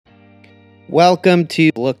Welcome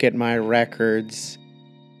to Look at My Records.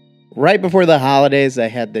 Right before the holidays, I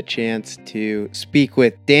had the chance to speak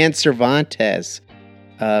with Dan Cervantes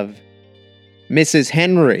of Mrs.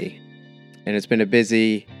 Henry. And it's been a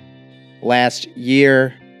busy last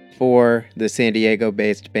year for the San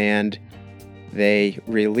Diego-based band. They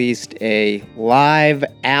released a live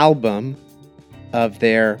album of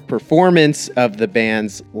their performance of the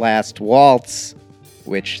band's Last Waltz,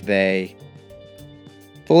 which they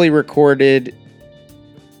fully recorded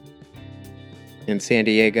in San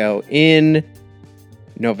Diego in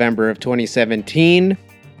November of 2017.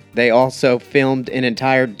 They also filmed an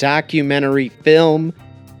entire documentary film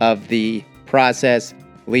of the process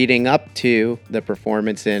leading up to the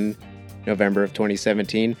performance in November of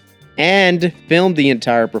 2017 and filmed the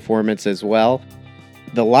entire performance as well.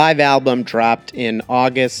 The live album dropped in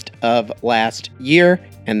August of last year,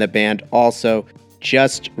 and the band also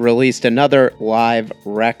just released another live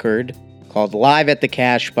record called Live at the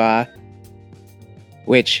Casbah,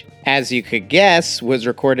 which, as you could guess, was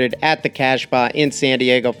recorded at the Casbah in San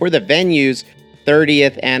Diego for the venue's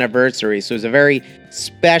 30th anniversary. So it was a very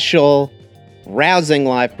special, rousing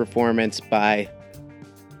live performance by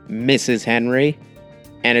Mrs. Henry,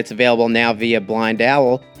 and it's available now via Blind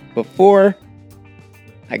Owl. Before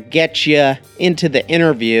I get you into the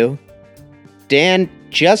interview, Dan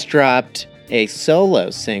just dropped a solo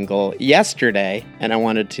single yesterday, and I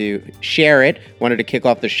wanted to share it. Wanted to kick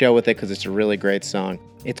off the show with it because it's a really great song.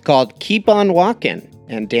 It's called Keep On Walkin',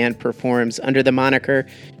 and Dan performs under the moniker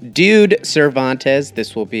Dude Cervantes.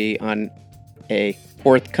 This will be on a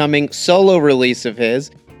forthcoming solo release of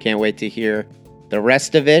his. Can't wait to hear the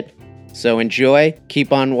rest of it. So enjoy,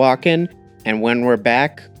 keep on walking, and when we're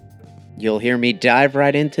back, you'll hear me dive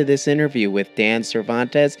right into this interview with Dan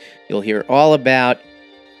Cervantes. You'll hear all about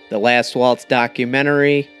the Last Waltz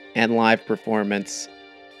documentary and live performance.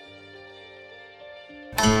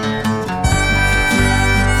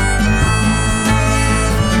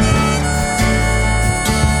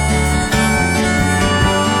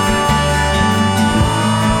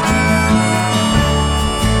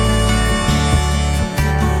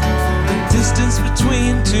 The distance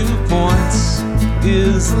between 2 points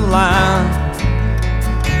is a line.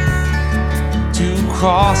 To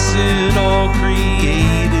cross it or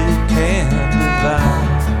create it can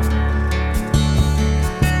divide.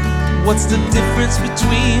 What's the difference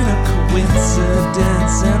between a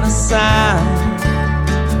coincidence and a sign?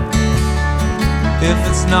 If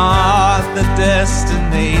it's not the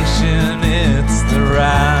destination, it's the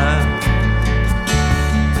ride.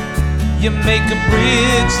 You make a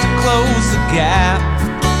bridge to close the gap.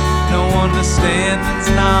 No understanding's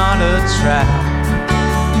not a trap.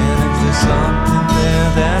 And if there's something there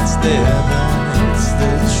that's there, then it's the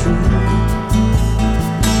truth.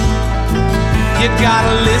 You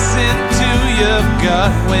gotta listen to your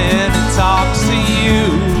gut when it talks to you.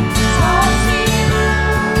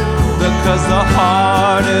 Because the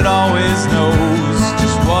heart, it always knows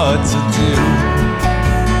just what to do.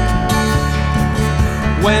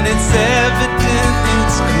 When it's evident,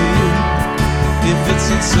 it's clear. If it's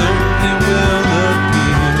uncertain, it will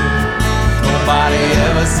appear. Nobody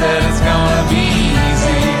ever said it's gonna be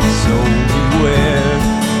easy, so beware.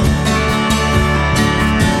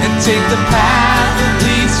 And take the path of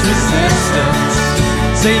least resistance.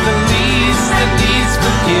 Say the least that needs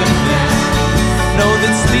forgiveness. Know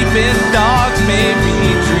that sleeping dogs may be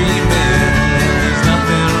dreaming. There's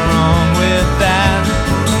nothing wrong with that.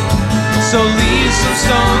 So leave some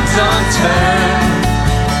stones unturned,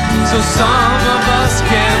 so some of us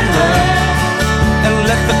can learn. And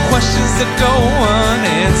let the questions that go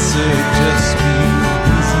unanswered just be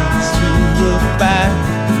reasons to look back.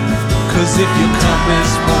 Cause if your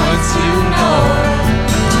compass points you north,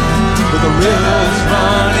 but the river's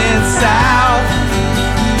running south,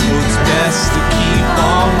 well, it's best to keep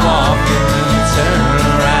on walking and turn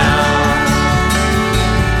around.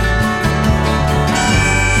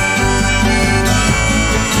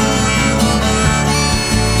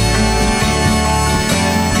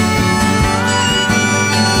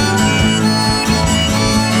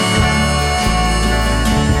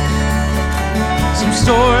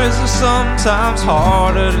 Stories are sometimes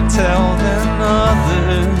harder to tell than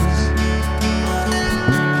others.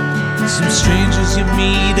 Some strangers you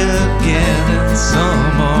meet again and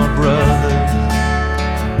some are brothers.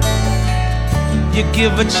 You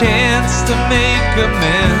give a chance to make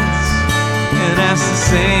amends and ask the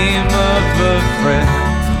same of a friend.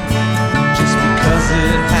 Just because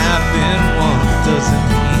it happened once doesn't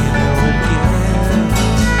mean it will again.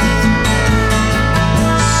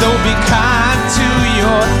 So be kind to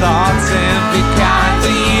your thoughts and be kind to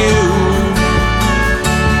you.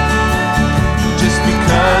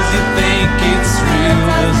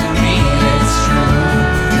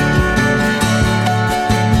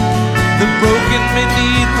 broken may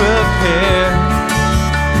need repair.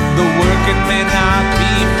 The working may not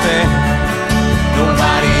be fair.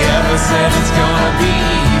 Nobody ever said it's gonna be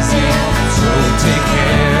easy, so take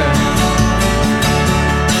care.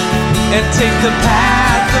 And take the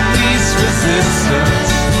path of least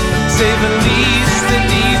resistance. Save the least that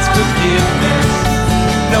needs forgiveness.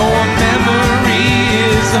 No, a memory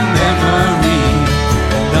is a memory,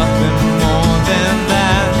 and nothing more than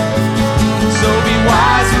that. So be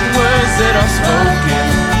wise with words that are spoken,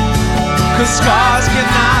 'cause scars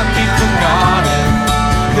cannot be forgotten.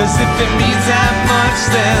 'Cause if it means that much,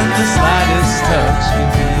 then the slightest touch can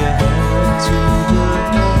be a hammer to the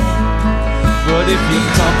head. But if your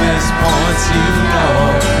compass points you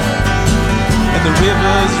north, and the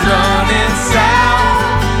river's running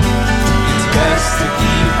south, it's best to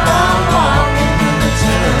keep on walking and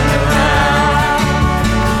turn around.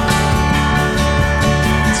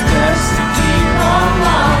 It's best to keep on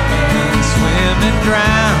walking and swim and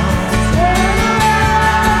drown.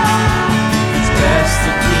 It's best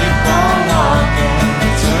to keep on walking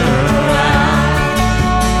and turn around.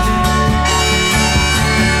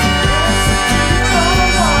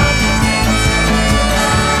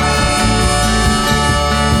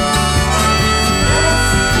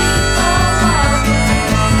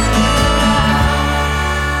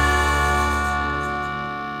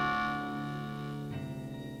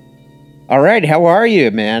 All right, how are you,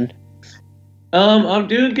 man? I'm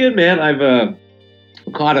doing good, man. I've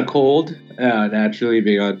caught a cold naturally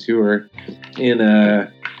being on tour in the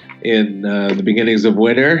beginnings of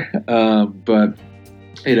winter. But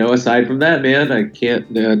you know, aside from that, man, I can't.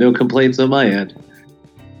 No complaints on my end.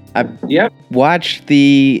 I've watched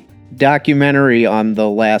the documentary on The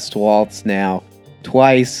Last Waltz now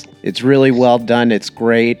twice. It's really well done. It's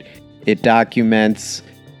great. It documents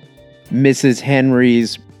Mrs.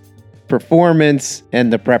 Henry's performance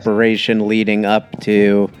and the preparation leading up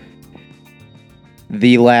to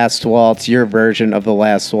The Last Waltz, your version of The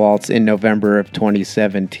Last Waltz in November of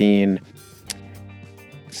 2017.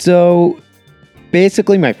 So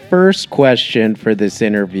basically my first question for this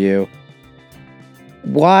interview,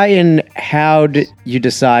 why and how did you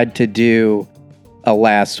decide to do a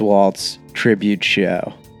Last Waltz tribute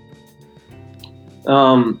show?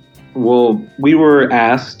 Well, we were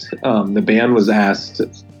asked, the band was asked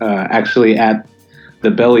actually at the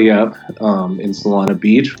Belly Up in Solana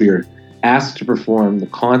Beach. We were asked to perform the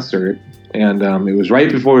concert, and it was right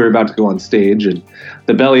before we were about to go on stage. And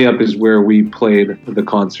the Belly Up is where we played the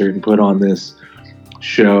concert and put on this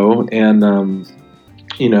show. And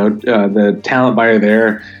the talent buyer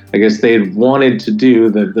there, I guess they wanted to do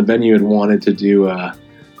the venue had wanted to do a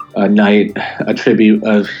night, a tribute,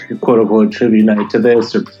 of quote unquote tribute night to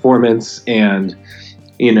this or performance. And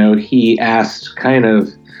he asked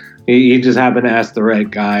he just happened to ask the right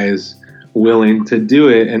guys willing to do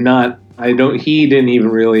it, and he didn't even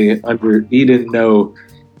really he didn't know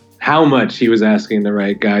how much he was asking the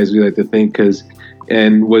right guys, we like to think,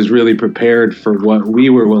 and was really prepared for what we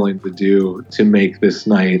were willing to do to make this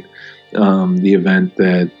night the event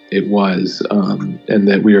that it was, and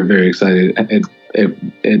that we were very excited it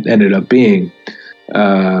ended up being.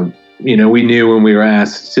 We knew when we were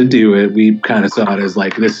asked to do it, we kind of saw it as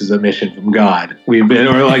like, this is a mission from God. We've been,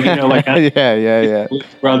 or like, yeah.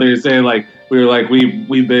 Brothers say, like, we were like,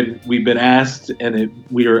 we've been asked, and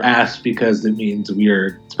we were asked because it means we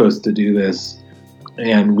are supposed to do this,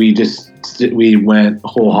 and we went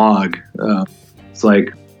whole hog. It's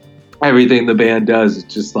like everything the band does.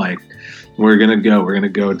 It's just like we're gonna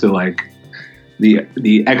go to like the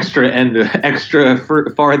extra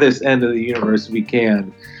farthest end of the universe we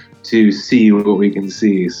can to see what we can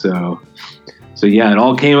see. So yeah, it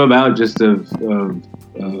all came about just of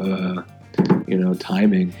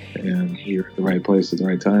timing, and you're at the right place at the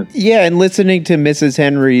right time. Yeah, and listening to Mrs.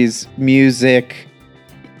 Henry's music,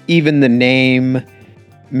 even the name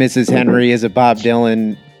Mrs. Henry is a Bob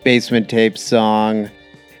Dylan Basement Tapes song.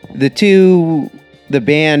 The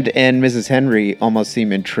band and Mrs. Henry almost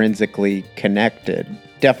seem intrinsically connected,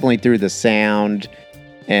 definitely through the sound.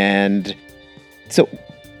 And so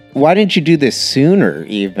why didn't you do this sooner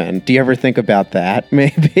even? Do you ever think about that,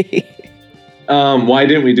 maybe? Why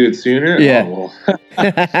didn't we do it sooner? Yeah. Oh,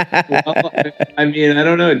 well. Well, I mean, I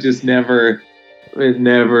don't know. It just never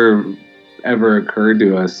ever occurred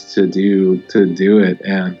to us to do it.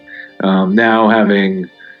 And now, having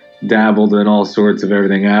dabbled in all sorts of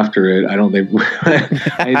everything after it, I don't think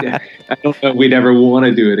I don't know we'd ever want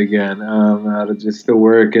to do it again. Out of just the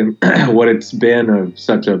work and what it's been of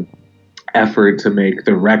such a effort to make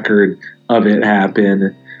the record of it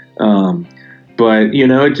happen. But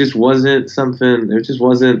it just wasn't something. It just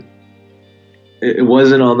wasn't it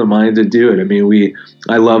wasn't on the mind to do it. I mean,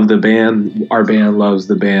 I love the band. Our band loves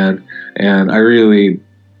the band, and I really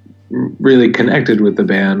connected with the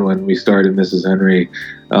band when we started Mrs. Henry,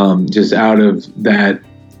 just out of that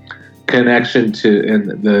connection to.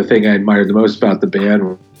 And the thing I admired the most about the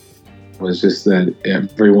band was just that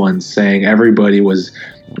everyone sang. Everybody was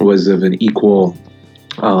of an equal.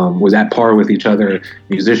 Was at par with each other,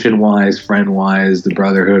 musician-wise, friend-wise, the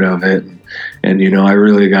brotherhood of it. And I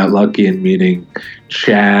really got lucky in meeting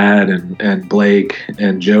Chad and Blake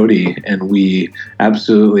and Jody, and we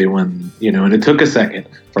absolutely, and it took a second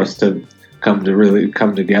for us to come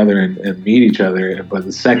together and meet each other. But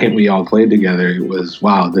the second we all played together, it was,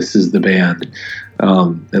 wow, this is the band.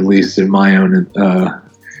 At least in my own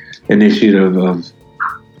initiative of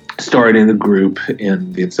starting the group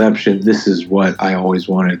in the inception, this is what I always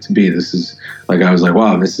wanted it to be. This is I was like,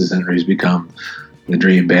 wow, Mrs. Henry's become the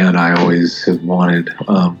dream band I always have wanted,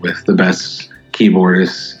 with the best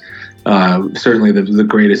keyboardist, certainly the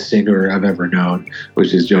greatest singer I've ever known,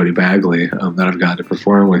 which is Jody Bagley, that I've gotten to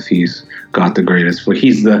perform with. He's got the greatest.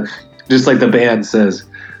 He's just like the band says,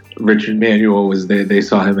 Richard Manuel was, they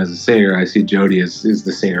saw him as a singer. I see Jody as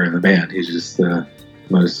the singer of the band. He's just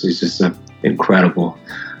he's just an incredible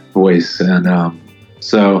voice. And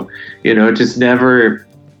so it just never,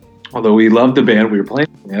 although we loved the band, we were playing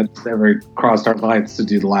the band, it never crossed our minds to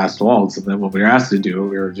do the last waltz. And then when we were asked to do it,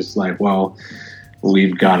 we were just like, well,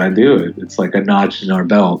 we've got to do it. It's like a notch in our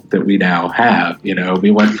belt that we now have.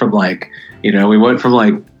 We went from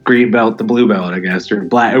green belt to blue belt, I guess, or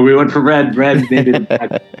black. We went from red, maybe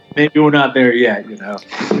black. Maybe we're not there yet,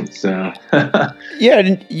 So yeah,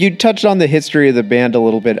 and you touched on the history of the band a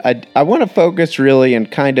little bit. I want to focus really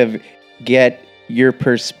and kind of get your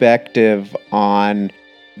perspective on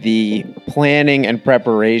the planning and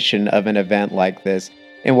preparation of an event like this.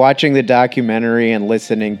 And watching the documentary and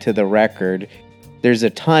listening to the record, there's a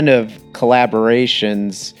ton of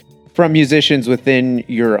collaborations from musicians within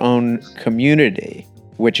your own community,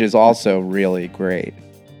 which is also really great.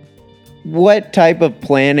 What type of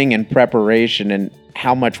planning and preparation and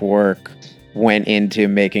how much work went into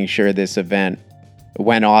making sure this event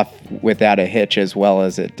went off without a hitch as well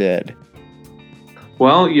as it did?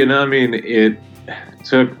 Well, it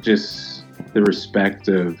took just the respect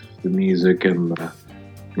of the music and the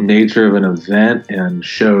nature of an event and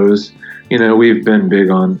shows. We've been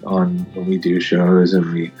big on when we do shows,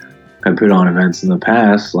 and we have put on events in the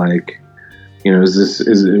past,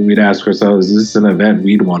 we'd ask ourselves, is this an event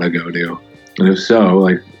we'd want to go to? And if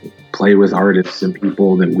so, play with artists and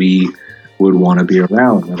people that we would want to be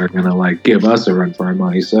around that are going to give us a run for our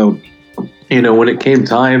money. So, when it came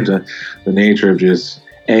time to the nature of just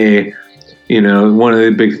one of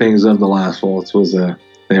the big things of the Last Waltz was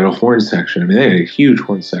they had a horn section. I mean, they had a huge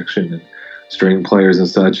horn section and string players and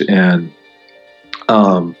such. And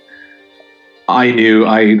I knew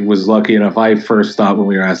I was lucky enough. I first thought when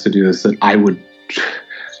we were asked to do this that I would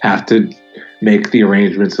have to make the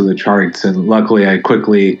arrangements of the charts. And luckily, I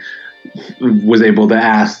quickly was able to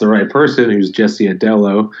ask the right person, who's Jesse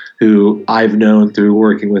Adello, who I've known through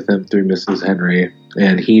working with him through Mrs. Henry.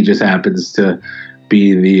 And he just happens to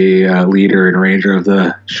be the leader and arranger of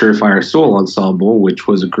the Surefire Soul Ensemble, which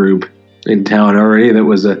was a group in town already that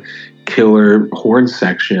was a killer horn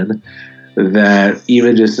section. That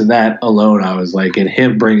even just in that alone, I was like, and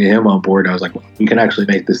him bringing him on board, I was like, well, we can actually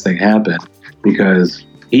make this thing happen, because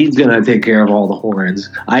he's going to take care of all the horns.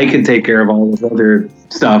 I can take care of all this other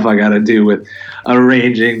stuff I got to do with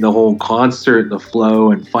arranging the whole concert and the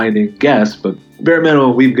flow and finding guests. But bare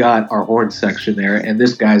minimum, we've got our horn section there, and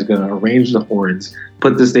this guy's going to arrange the horns,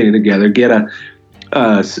 put this thing together, get a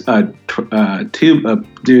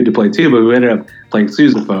dude to play tuba who ended up playing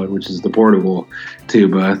sousaphone, which is the portable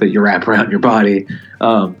tuba that you wrap around your body.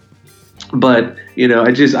 But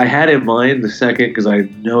I had in mind the second, because I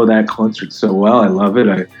know that concert so well. I love it.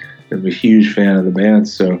 I am a huge fan of the band.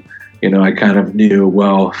 So, I kind of knew,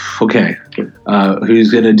 well, okay,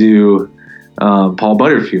 who's going to do Paul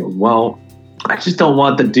Butterfield? Well, I just don't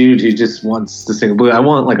want the dude who just wants to sing blues. I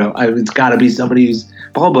want it's got to be somebody who's,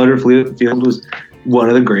 Paul Butterfield was one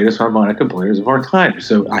of the greatest harmonica players of our time.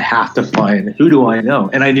 So I have to find, who do I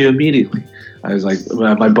know? And I knew immediately. I was like,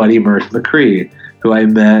 my buddy Murph McCree, who I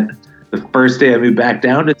met the first day I moved back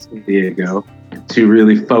down to San Diego to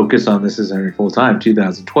really focus on Mrs. Henry full time,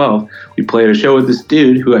 2012. We played a show with this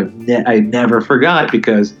dude who I never forgot,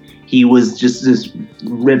 because he was just this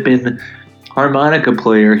ripping harmonica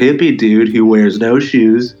player, hippie dude who wears no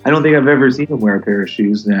shoes. I don't think I've ever seen him wear a pair of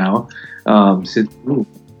shoes now. And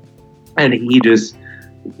he was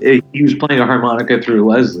playing a harmonica through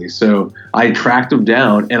Leslie. So I tracked him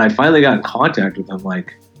down, and I finally got in contact with him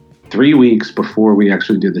 3 weeks before we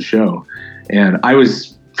actually did the show. And I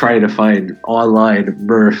was trying to find online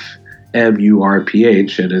Murph,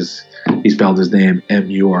 M-U-R-P-H, and he spelled his name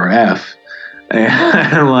M-U-R-F.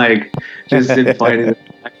 And like, just in finding,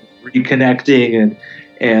 reconnecting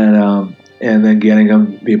and then getting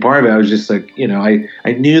him to be a part of it. I was just like, you know,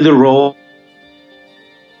 I knew the roles,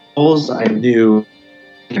 I knew,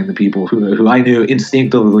 and the people who I knew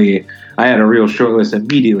instinctively. I had a real short list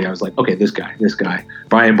immediately. I was like, okay, this guy,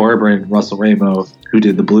 Brian Barber and Russell Ramo, who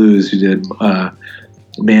did the blues, who did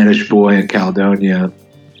Mannish Boy and Caledonia.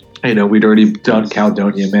 You know, we'd already done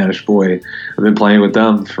Caledonia, Mannish Boy. I've been playing with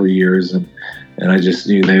them for years, and I just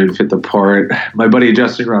knew they would fit the part. My buddy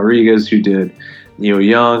Justin Rodriguez, who did Neil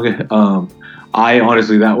Young. I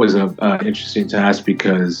honestly, that was a interesting task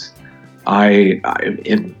because I've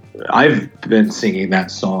been singing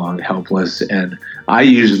that song, Helpless, and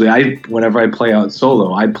whenever I play out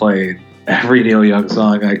solo, I play every Neil Young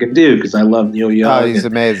song I can do because I love Neil Young. Oh, he's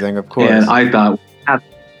amazing, of course. And I thought,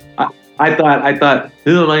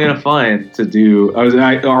 who am I going to find to do?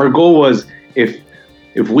 Our goal was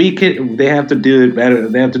if we can, they have to do it better.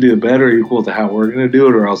 They have to do it better equal to how we're going to do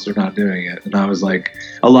it, or else they're not doing it. And I was like,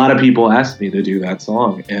 a lot of people asked me to do that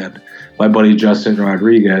song, and my buddy Justin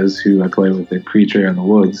Rodriguez, who I play with in Creature in the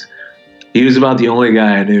Woods, he was about the only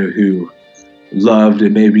guy I knew who loved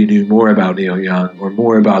and maybe knew more about Neil Young or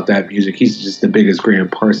more about that music. He's just the biggest Graham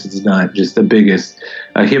Parsons nut, just the biggest.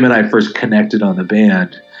 Him and I first connected on the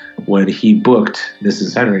band when he booked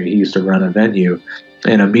Mrs. Henry. He used to run a venue,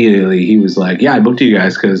 and immediately he was like, yeah, I booked you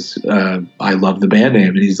guys because I love the band name.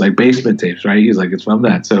 And he's like, Basement Tapes, right? He's like, it's from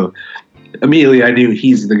that. So immediately I knew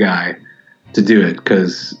he's the guy to do it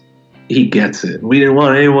because he gets it. We didn't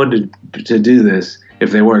want anyone to do this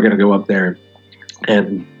if they weren't going to go up there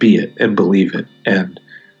and be it and believe it and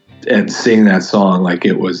sing that song like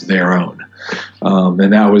it was their own.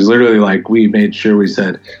 And that was literally like, we made sure we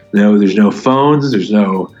said, no, there's no phones, there's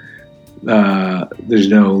no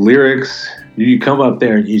lyrics. You come up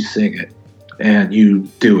there and you sing it and you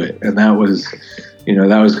do it. And that was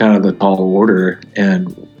kind of the tall order,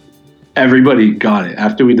 and everybody got it.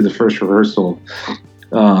 After we did the first rehearsal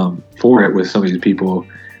for it with some of these people,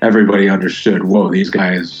 everybody understood, whoa, these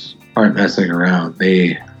guys aren't messing around.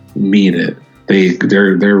 They mean it. They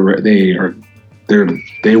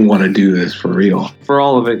want to do this for real. For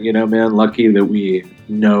all of it, you know, man, lucky that we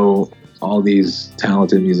know all these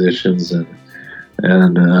talented musicians, and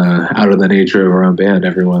out of the nature of our own band,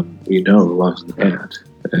 everyone we know loves the band,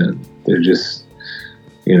 and they're just,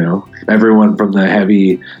 you know, everyone from the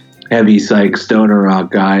heavy psych stoner rock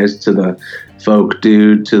guys to the folk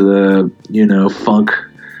dude to the, you know, funk,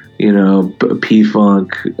 you know,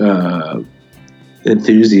 P-funk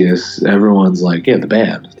enthusiasts. Everyone's like, yeah, the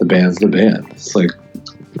band's the band. It's like,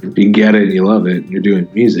 if you get it and you love it and you're doing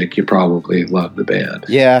music, you probably love the band.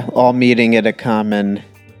 Yeah, all meeting at a common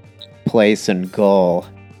place and goal.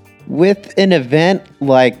 With an event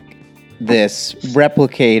like this,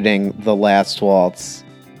 replicating The Last Waltz,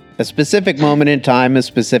 a specific moment in time, a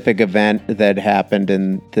specific event that happened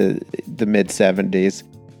in the mid-70s,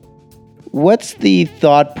 what's the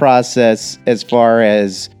thought process as far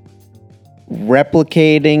as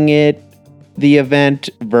replicating the event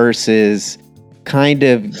versus kind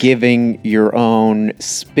of giving your own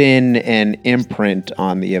spin and imprint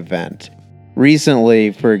on the event?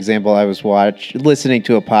 Recently, for example, I was listening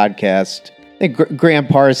to a podcast. I think Graham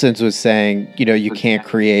Parsons was saying, you know, you can't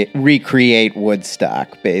recreate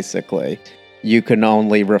Woodstock, basically. You can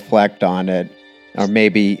only reflect on it or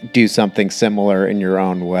maybe do something similar in your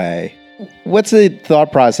own way. What's the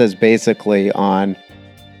thought process basically on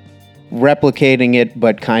replicating it,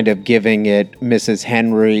 but kind of giving it Mrs.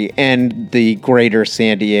 Henry and the greater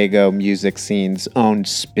San Diego music scene's own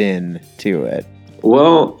spin to it?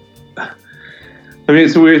 Well, I mean,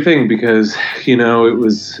 it's a weird thing because, you know, it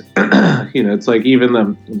was, you know, it's like even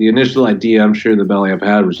the initial idea, I'm sure the Belly Up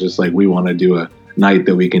had was just like, we want to do a night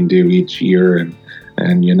that we can do each year.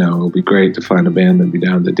 And, you know, it'll be great to find a band that'd be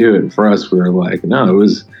down to do it. And for us, we were like, no,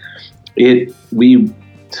 we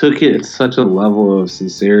took it at such a level of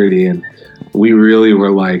sincerity, and we really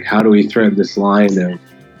were like, how do we thread this line of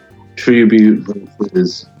tribute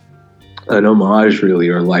versus an homage, really,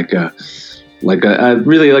 or like a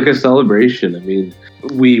really like a celebration. I mean,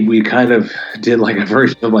 we kind of did like a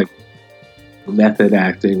version of like method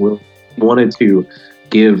acting. We wanted to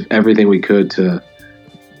give everything we could to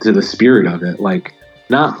the spirit of it, like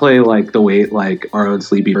not play like the way like our own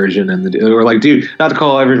sleepy version or like, dude, not to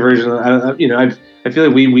call every version. You know, I feel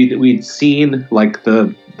like we'd seen like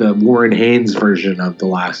the Warren Haynes version of The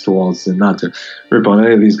Last Waltz, and not to rip on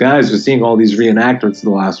any of these guys, but seeing all these reenactments of The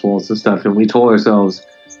Last Waltz and stuff, and we told ourselves,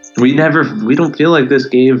 we don't feel like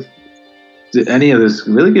any of this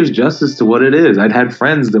really gives justice to what it is. I'd had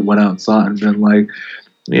friends that went out and saw it and been like,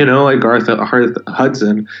 like Garth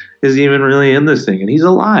Hudson is even really in this thing, and he's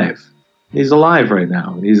alive. He's alive right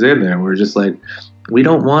now. He's in there. We're just like, we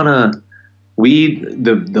don't want to.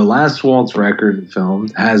 The Last Waltz record and film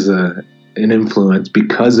has an influence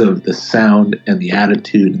because of the sound and the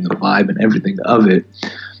attitude and the vibe and everything of it.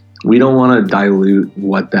 We don't want to dilute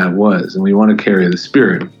what that was, and we want to carry the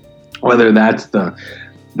spirit, whether that's the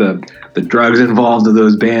drugs involved in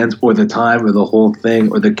those bands, or the time, or the whole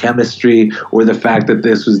thing, or the chemistry, or the fact that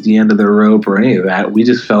this was the end of the rope, or any of that. We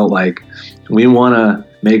just felt like we want to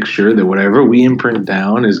make sure that whatever we imprint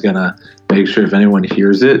down is going to make sure if anyone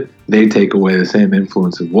hears it, they take away the same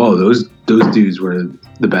influence of, whoa, those dudes were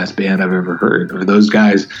the best band I've ever heard. Or those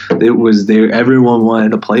guys, everyone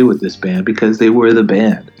wanted to play with this band because they were the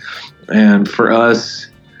band. And for us,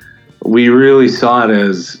 we really saw it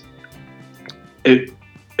as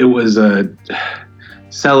it was a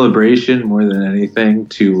celebration more than anything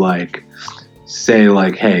to like say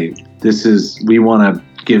like, hey, we want to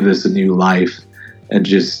give this a new life and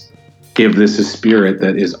just give this a spirit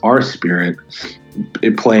that is our spirit,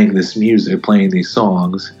 playing this music, playing these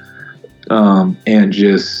songs, and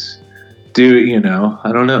just do,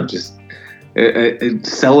 I don't know, just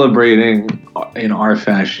celebrating in our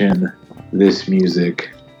fashion this music.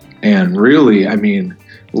 And really, I mean,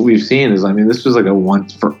 what we've seen is, this was like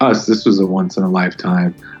for us, this was a once in a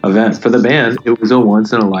lifetime event. For the band, it was a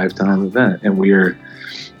once in a lifetime event. And we're,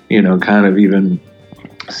 kind of even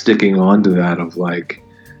sticking on to that of like,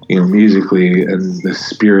 musically and the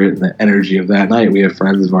spirit and the energy of that night. We have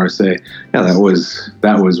friends of ours say, yeah, that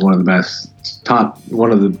was one of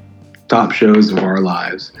the top shows of our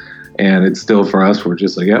lives. And it's still, for us, we're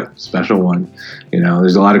just like, yep, special one.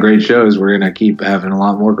 There's a lot of great shows. We're going to keep having a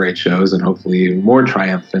lot more great shows and hopefully even more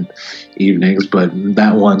triumphant evenings. But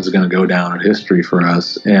that one's going to go down in history for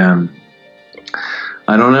us. And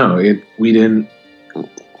I don't know. We didn't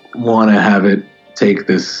want to have it take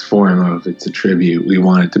this form of it's a tribute. We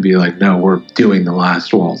want it to be like, no, we're doing the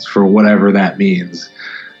Last Waltz for whatever that means.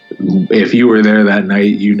 If you were there that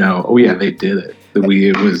night, oh yeah, they did it.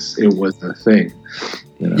 It was a thing.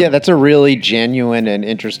 Yeah, that's a really genuine and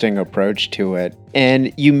interesting approach to it.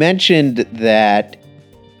 And you mentioned that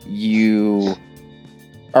you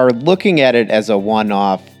are looking at it as a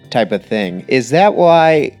one-off type of thing. Is that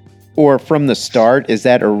why, or from the start, is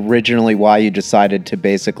that originally why you decided to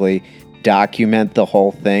basically document the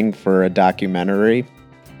whole thing for a documentary?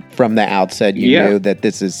 From the outset, you knew that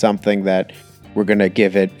this is something that we're going to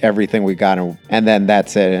give it everything we got, and then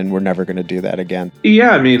that's it, and we're never going to do that again.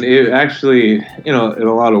 Yeah, it actually, in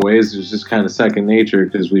a lot of ways, it was just kind of second nature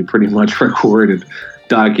because we pretty much recorded,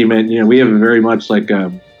 document. We have a very much like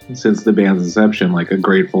since the band's inception, like a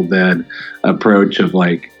Grateful Dead approach of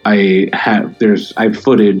like, I have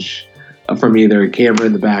footage from either a camera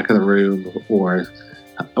in the back of the room or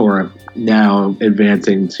now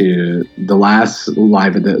advancing to the last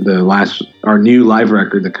live, our new live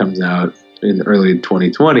record that comes out in early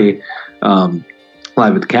 2020, Live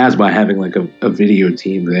at the Casbah, having like a video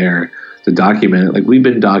team there to document it. Like, we've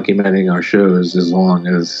been documenting our shows as long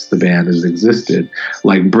as the band has existed,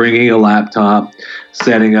 like bringing a laptop,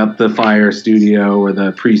 setting up the Fire Studio or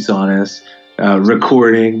the PreSonus,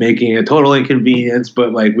 recording, making a total inconvenience,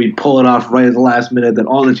 but like we pull it off right at the last minute that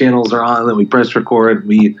all the channels are on, then we press record,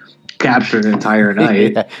 we capture an entire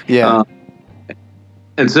night. Yeah.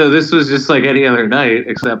 And so this was just like any other night,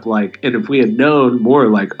 except like, and if we had known more,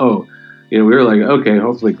 like, we were like, okay,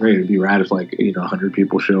 hopefully great. It'd be rad if 100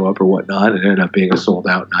 people show up or whatnot. It ended up being a sold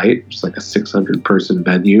out night, just like a 600 person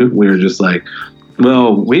venue. We were just like,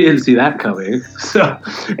 well, we didn't see that coming. So,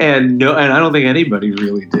 and I don't think anybody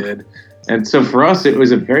really did. And so for us, it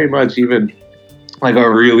was a very much even like a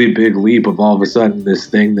really big leap of all of a sudden this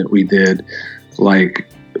thing that we did. Like,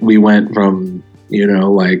 we went from,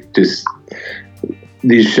 just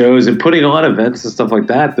these shows and putting on events and stuff like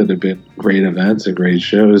that have been great events and great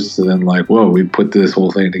shows. So then like, whoa, we put this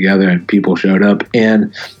whole thing together and people showed up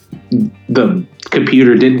and the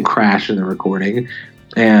computer didn't crash in the recording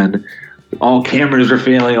and all cameras were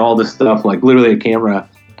failing, all this stuff. Like, literally a camera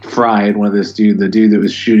fried. The dude that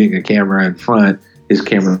was shooting a camera in front, his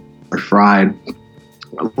camera fried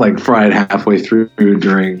halfway through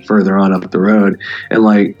during further on up the road. And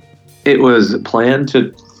like, it was planned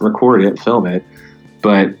to record it, film it,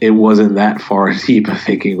 but it wasn't that far deep of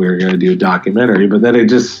thinking we were going to do a documentary. But then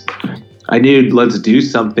I knew, let's do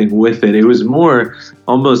something with it. It was more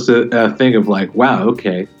almost a thing of like, wow,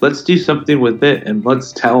 okay, let's do something with it and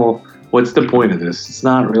let's tell, what's the point of this? It's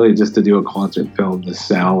not really just to do a concert film to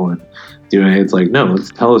sell and doing it. It's like, no, let's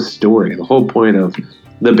tell a story. The whole point of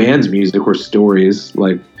the band's music were stories,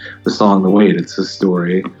 like the song "The Wait." It's a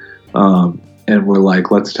story, and we're like,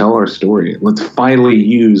 let's tell our story. Let's finally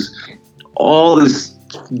use all this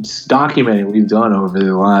documenting we've done over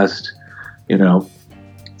the last,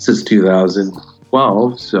 since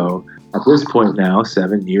 2012. So at this point now,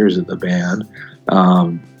 7 years of the band,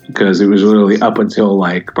 because it was literally up until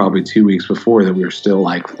like probably 2 weeks before that we were still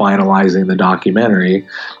like finalizing the documentary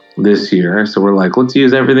this year. So we're like, let's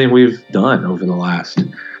use everything we've done over the last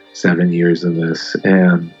 7 years of this.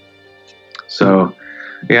 And so,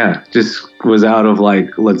 yeah, just was out of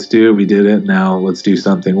like, let's do it. We did it. Now let's do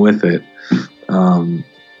something with it.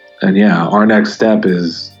 And yeah, our next step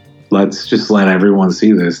is let's just let everyone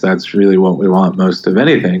see this. That's really what we want most of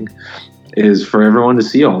anything, is for everyone to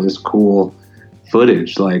see all this cool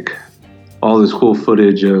footage, like all this cool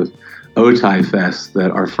footage of Otai Fest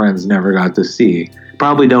that our friends never got to see.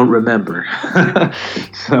 Probably don't remember.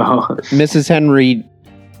 So Mrs. Henry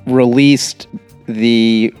released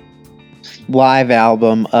the live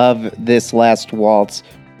album of this Last Waltz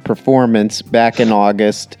performance back in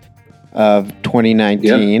August of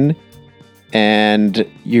 2019. Yep. And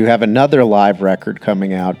you have another live record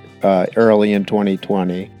coming out early in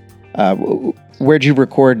 2020. Where'd you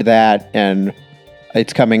record that? And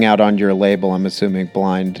it's coming out on your label, I'm assuming,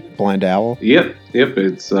 Blind Owl? Yep.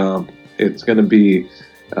 It's going to be,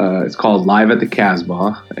 it's called Live at the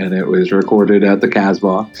Casbah, and it was recorded at the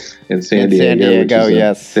Casbah in San Diego. San Diego,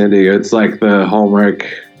 yes. San Diego. It's like the Hallmark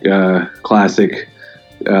classic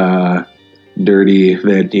dirty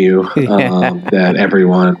venue that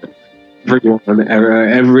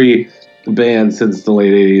every band since the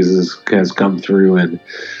late 80s has come through and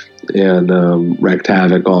wreaked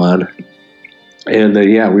havoc on. And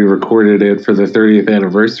we recorded it for the 30th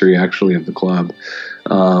anniversary, actually, of the club,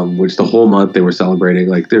 which the whole month they were celebrating.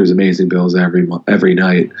 Like, there was Amazing Bills every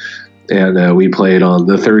night. And we played on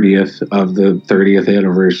the 30th of the 30th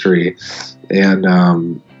anniversary.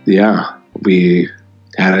 And, we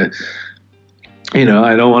had I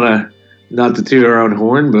don't want to, not to toot our own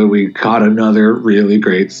horn, but we caught another really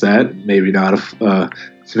great set. Maybe not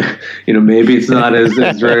maybe it's not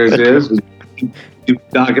as rare as it is. We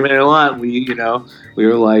documented a lot. We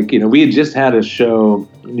were like, we had just had a show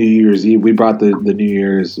New Year's Eve. We brought the New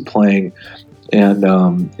Year's playing, and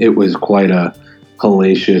it was quite a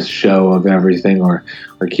hellacious show of everything. Our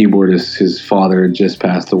keyboardist, his father had just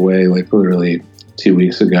passed away, like literally 2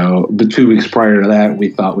 weeks ago. But 2 weeks prior to that, we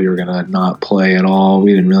thought we were going to not play at all.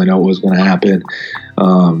 We didn't really know what was going to happen.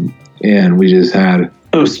 And we just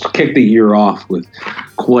kicked the year off with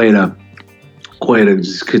quite a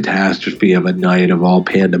just catastrophe of a night of all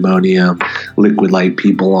pandemonium, Liquid Light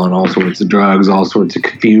people on all sorts of drugs, all sorts of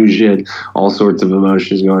confusion, all sorts of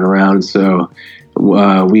emotions going around. So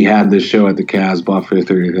we had this show at the Casbah for the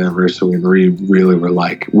 30th anniversary, and we really were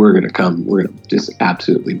like, we're going to just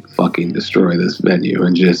absolutely fucking destroy this venue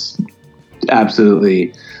and just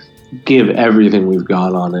absolutely give everything we've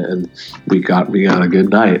got on it. And we got a good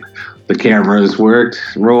night. The cameras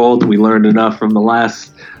rolled. We learned enough from the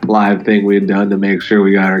last live thing we had done to make sure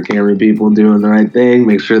we got our camera people doing the right thing,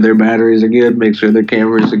 make sure their batteries are good, make sure their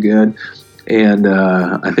cameras are good. And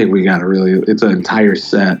I think we got it's an entire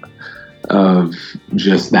set of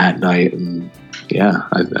just that night. And yeah,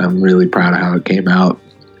 I'm really proud of how it came out.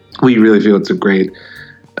 We really feel it's a great,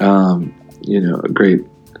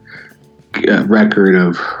 record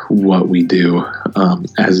of what we do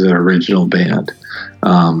as an original band.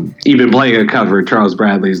 Even playing a cover of Charles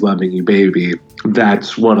Bradley's Loving You Baby,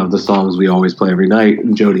 that's one of the songs we always play every night.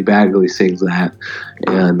 Jody Bagley sings that,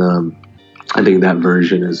 and I think that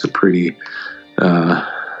version is a pretty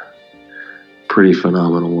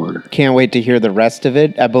phenomenal one. Can't wait to hear the rest of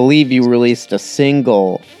it. I believe you released a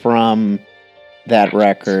single from that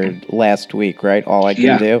record last week, right? All I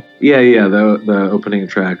Can Do? Yeah, the opening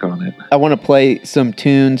track on it. I want to play some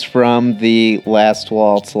tunes from the Last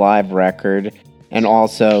Waltz live record, and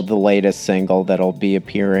also the latest single that'll be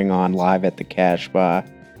appearing on Live at the Casbah.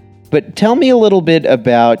 But tell me a little bit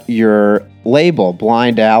about your label,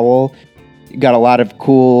 Blind Owl. You got a lot of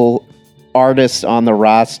cool artists on the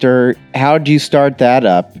roster. How'd you start that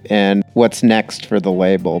up, and what's next for the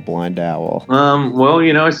label, Blind Owl?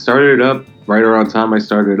 I started up right around the time I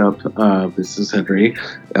started up Mrs. Henry.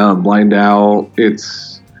 Blind Owl,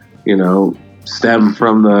 it's, stemmed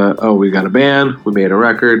from we got a band, we made a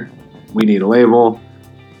record, we need a label,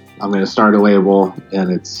 I'm going to start a label,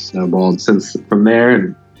 and it's snowballed since from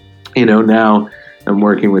there. And now I'm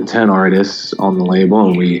working with 10 artists on the label,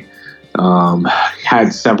 and we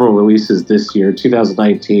had several releases this year.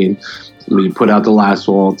 2019, we put out the Last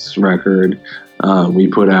Waltz record. We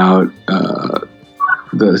put out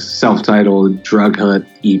the self-titled Drug Hunt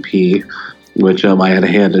EP, which I had a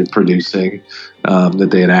hand in producing, that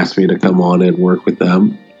they had asked me to come on and work with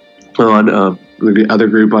them on. The other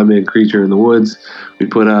group I'm in, Creature in the Woods, we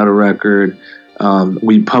put out a record.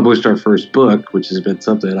 We published our first book, which has been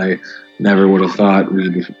something I never would have thought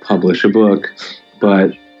we'd publish a book,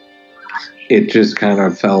 but it just kind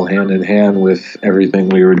of fell hand in hand with everything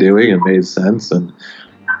we were doing. It made sense. And,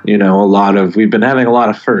 we've been having a lot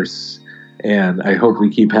of firsts, and I hope we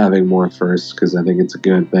keep having more firsts, because I think it's a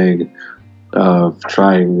good thing of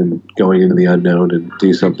trying and going into the unknown and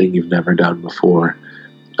do something you've never done before.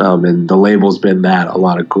 And the label's been that, a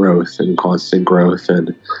lot of growth and constant growth,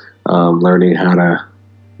 and learning how to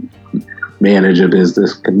manage a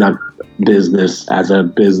business, conduct business as a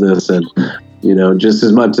business, and, just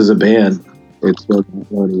as much as a band, it's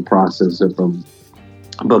learning the process of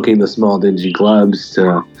booking the small dingy clubs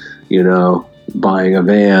to, buying a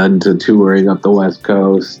van, to touring up the West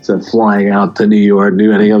Coast, to flying out to New York,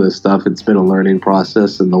 do any other stuff. It's been a learning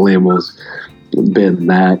process, and the label's been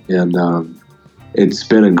that, and it's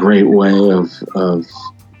been a great way of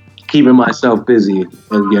keeping myself busy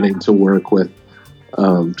and getting to work with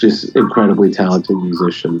just incredibly talented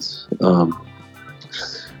musicians.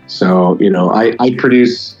 So, I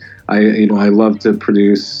produce. I love to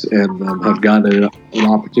produce, and have gotten an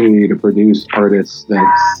opportunity to produce artists that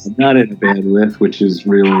I'm not in a band with, which is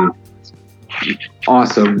really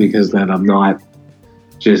awesome, because then I'm not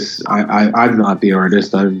just I'm not the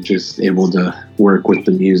artist. I'm just able to work with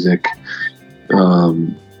the music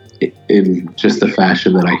in just the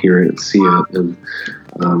fashion that I hear it and see it. And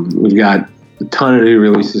we've got a ton of new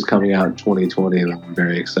releases coming out in 2020 that I'm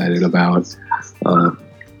very excited about.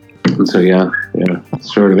 And so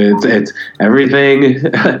sort of it's everything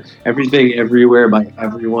everywhere by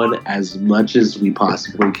everyone, as much as we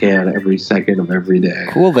possibly can, every second of every day.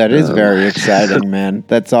 Cool. That is very exciting, man.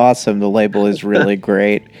 That's awesome. The label is really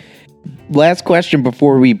great. Last question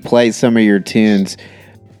before we play some of your tunes.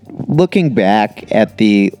 Looking back at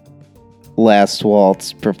the Last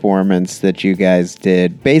Waltz performance that you guys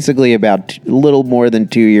did, basically about a little more than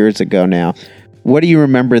 2 years ago now, what do you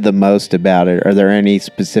remember the most about it? Are there any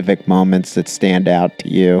specific moments that stand out to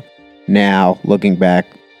you now, looking back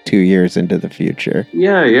 2 years into the future?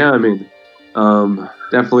 Yeah. I mean,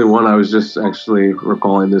 definitely one. I was just actually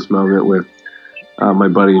recalling this moment with my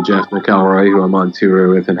buddy Jeff McElroy, who I'm on tour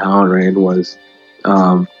with in Howlin' Rain, was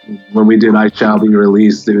when we did I Shall Be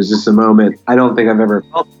Released. It was just a moment I don't think I've ever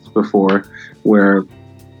felt before, where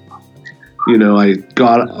the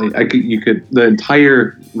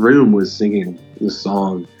entire room was singing the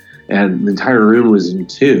song, and the entire room was in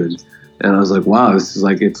tune, and I was like, wow, this is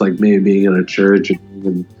it's like maybe being in a church,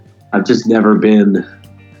 and I've just never been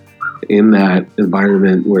in that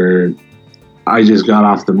environment where I just got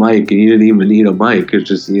off the mic and you didn't even need a mic. It's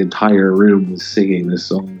just the entire room was singing this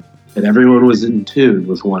song, and everyone was in tune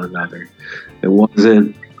with one another. It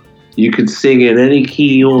wasn't, you could sing in any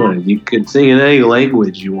key you wanted, you could sing in any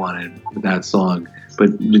language you wanted with that song,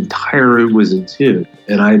 but the entire room was in tune.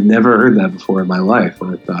 And I'd never heard that before in my life.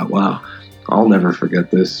 And I thought, wow, I'll never forget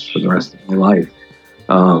this for the rest of my life.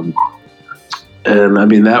 And I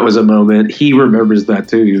mean, that was a moment. He remembers that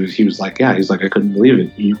too. He was like, I couldn't believe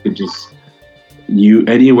it. You could just,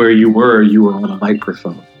 anywhere you were on a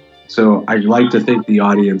microphone. So I'd like to think the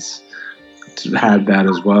audience had that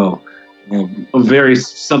as well.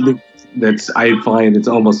 Something that's, I find it's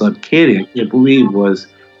almost uncanny, I can't believe, was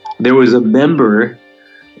there was a member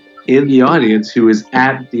in the audience who was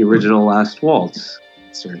at the original Last Waltz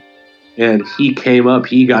concert. And he came up,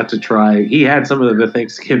 he got to try, he had some of the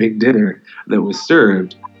Thanksgiving dinner that was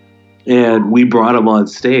served. And we brought him on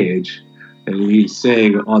stage, and he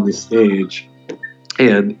sang on the stage.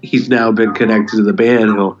 And he's now been connected to the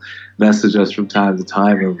band. He'll message us from time to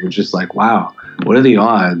time, and we're just like, wow, what are the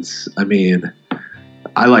odds? I mean,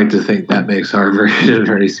 I like to think that makes our version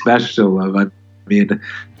very special. I mean,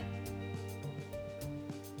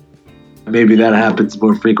 maybe that happens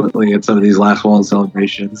more frequently at some of these Last Waltz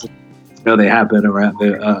celebrations. They happen around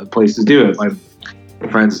the places do it. My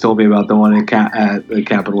friends told me about the one at the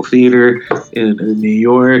Capitol Theater in New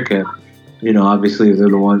York, and obviously they're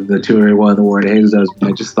the touring one the Warren Hayes does. But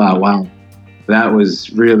I just thought, wow, that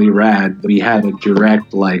was really rad. We had a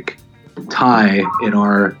direct tie in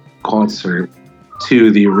our concert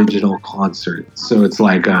to the original concert, so it's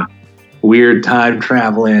like a weird time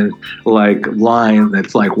traveling line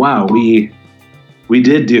that's like, wow, we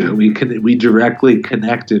did do it. We directly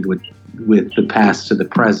connected with the past to the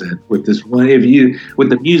present with this one, with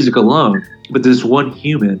the music alone, but this one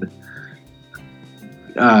human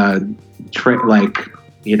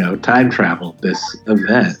time travel this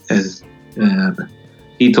event. And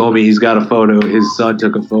he told me he's got a photo. His son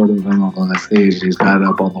took a photo of him on that stage. He's got it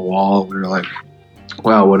up on the wall. We were like,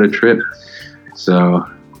 wow, what a trip. So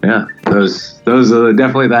yeah, those are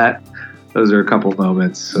definitely that. Those are a couple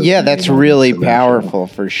moments. Yeah, that's really powerful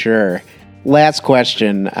for sure. Last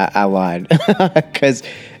question, I lied, because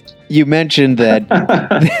you mentioned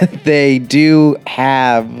that they do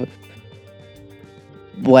have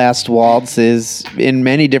Last Waltzes in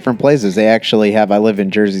many different places. They actually have, I live in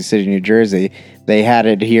Jersey City, New Jersey. They had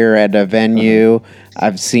it here at a venue.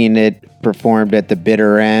 I've seen it performed at the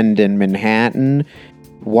Bitter End in Manhattan.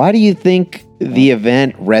 Why do you think the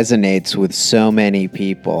event resonates with so many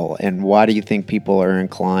people, and why do you think people are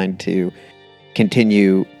inclined to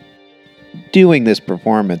continue doing this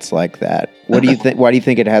performance like that? What do you think? Why do you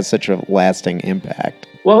think it has such a lasting impact?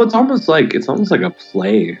 Well, it's almost like a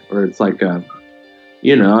play, or it's like a,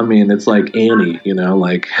 it's like Annie,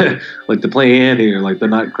 like like the play Annie, or like the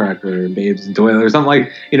Nutcracker, or Babes in Toyland, or something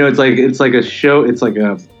like, it's like a show. It's like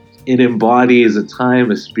it embodies a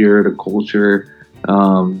time, a spirit, a culture.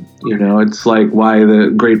 It's like why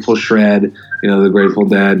the Grateful Shred, the Grateful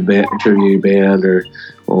Dead tribute band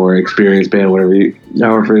or experience band, however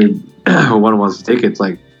one wants to take it. It's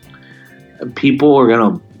like people are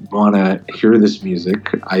gonna want to hear this music,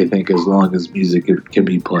 I think, as long as music can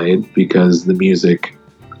be played, because the music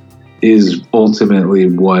is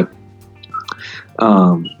ultimately what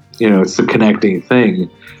it's the connecting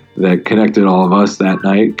thing that connected all of us that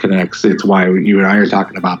night. It's why you and I are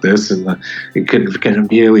talking about this, and it can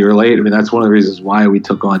immediately relate. I mean, that's one of the reasons why we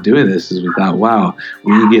took on doing this, is we thought, wow,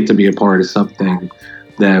 we get to be a part of something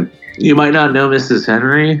that you might not know Mrs.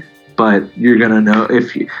 Henry, but you're going to know,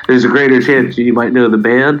 there's a greater chance you might know the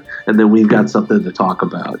band, and then we've got something to talk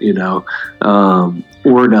about, or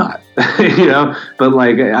not, but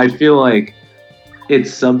like, I feel like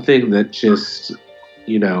it's something that just,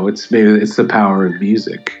 it's the power of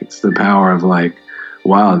music. It's the power of like,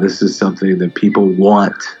 wow, this is something that people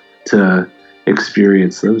want to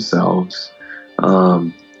experience themselves.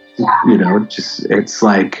 It's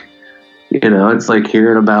like, it's like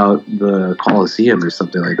hearing about the Colosseum or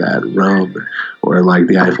something like that, Rome, or like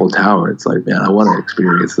the Eiffel Tower. It's like, man, I want to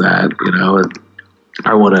experience that, and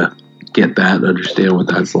I want to get that and understand what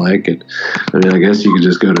that's like. And I mean, I guess you could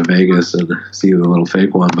just go to Vegas and see the little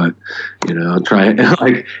fake one, but try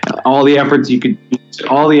like all the efforts you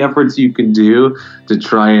can do to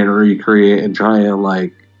try and recreate and try and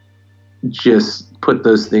like just put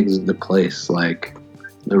those things into place, like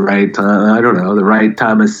the right time. I don't know, the right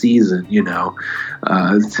time of season.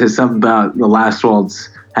 It's something about the Last Waltz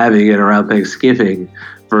having it around Thanksgiving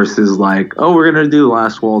versus like, oh, we're gonna do the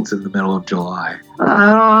Last Waltz in the middle of July.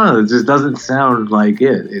 I don't know. It just doesn't sound like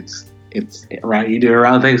it. It's right. You do it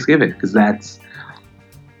around Thanksgiving because that's,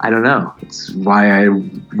 I don't know. It's why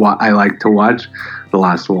I like to watch the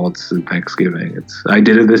Last Waltz in Thanksgiving. I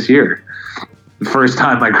did it this year. The first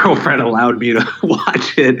time my girlfriend allowed me to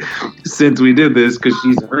watch it since we did this, because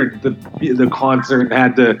she's heard the concert and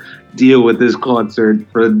had to deal with this concert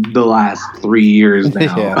for the last 3 years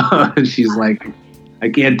now. Yeah. And she's like, I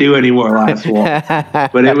can't do any more Last Waltz.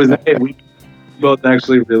 But we both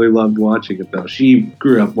actually really loved watching it, though. She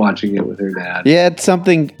grew up watching it with her dad. Yeah, it's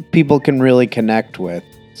something people can really connect with.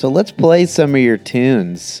 So let's play some of your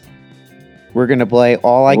tunes. We're going to play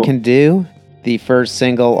All I Can Do, the first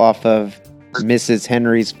single off of Mrs.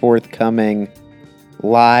 Henry's forthcoming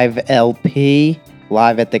live LP,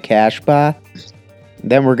 Live at the Casbah.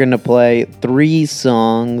 Then we're going to play 3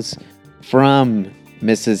 songs from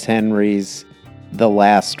Mrs. Henry's The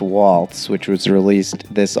Last Waltz, which was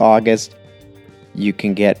released this August. You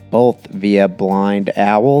can get both via Blind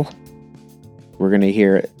Owl. We're going to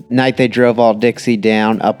hear Night They Drove All Dixie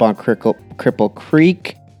Down, up on Cripple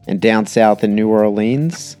Creek, and down south in New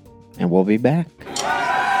Orleans. And we'll be back.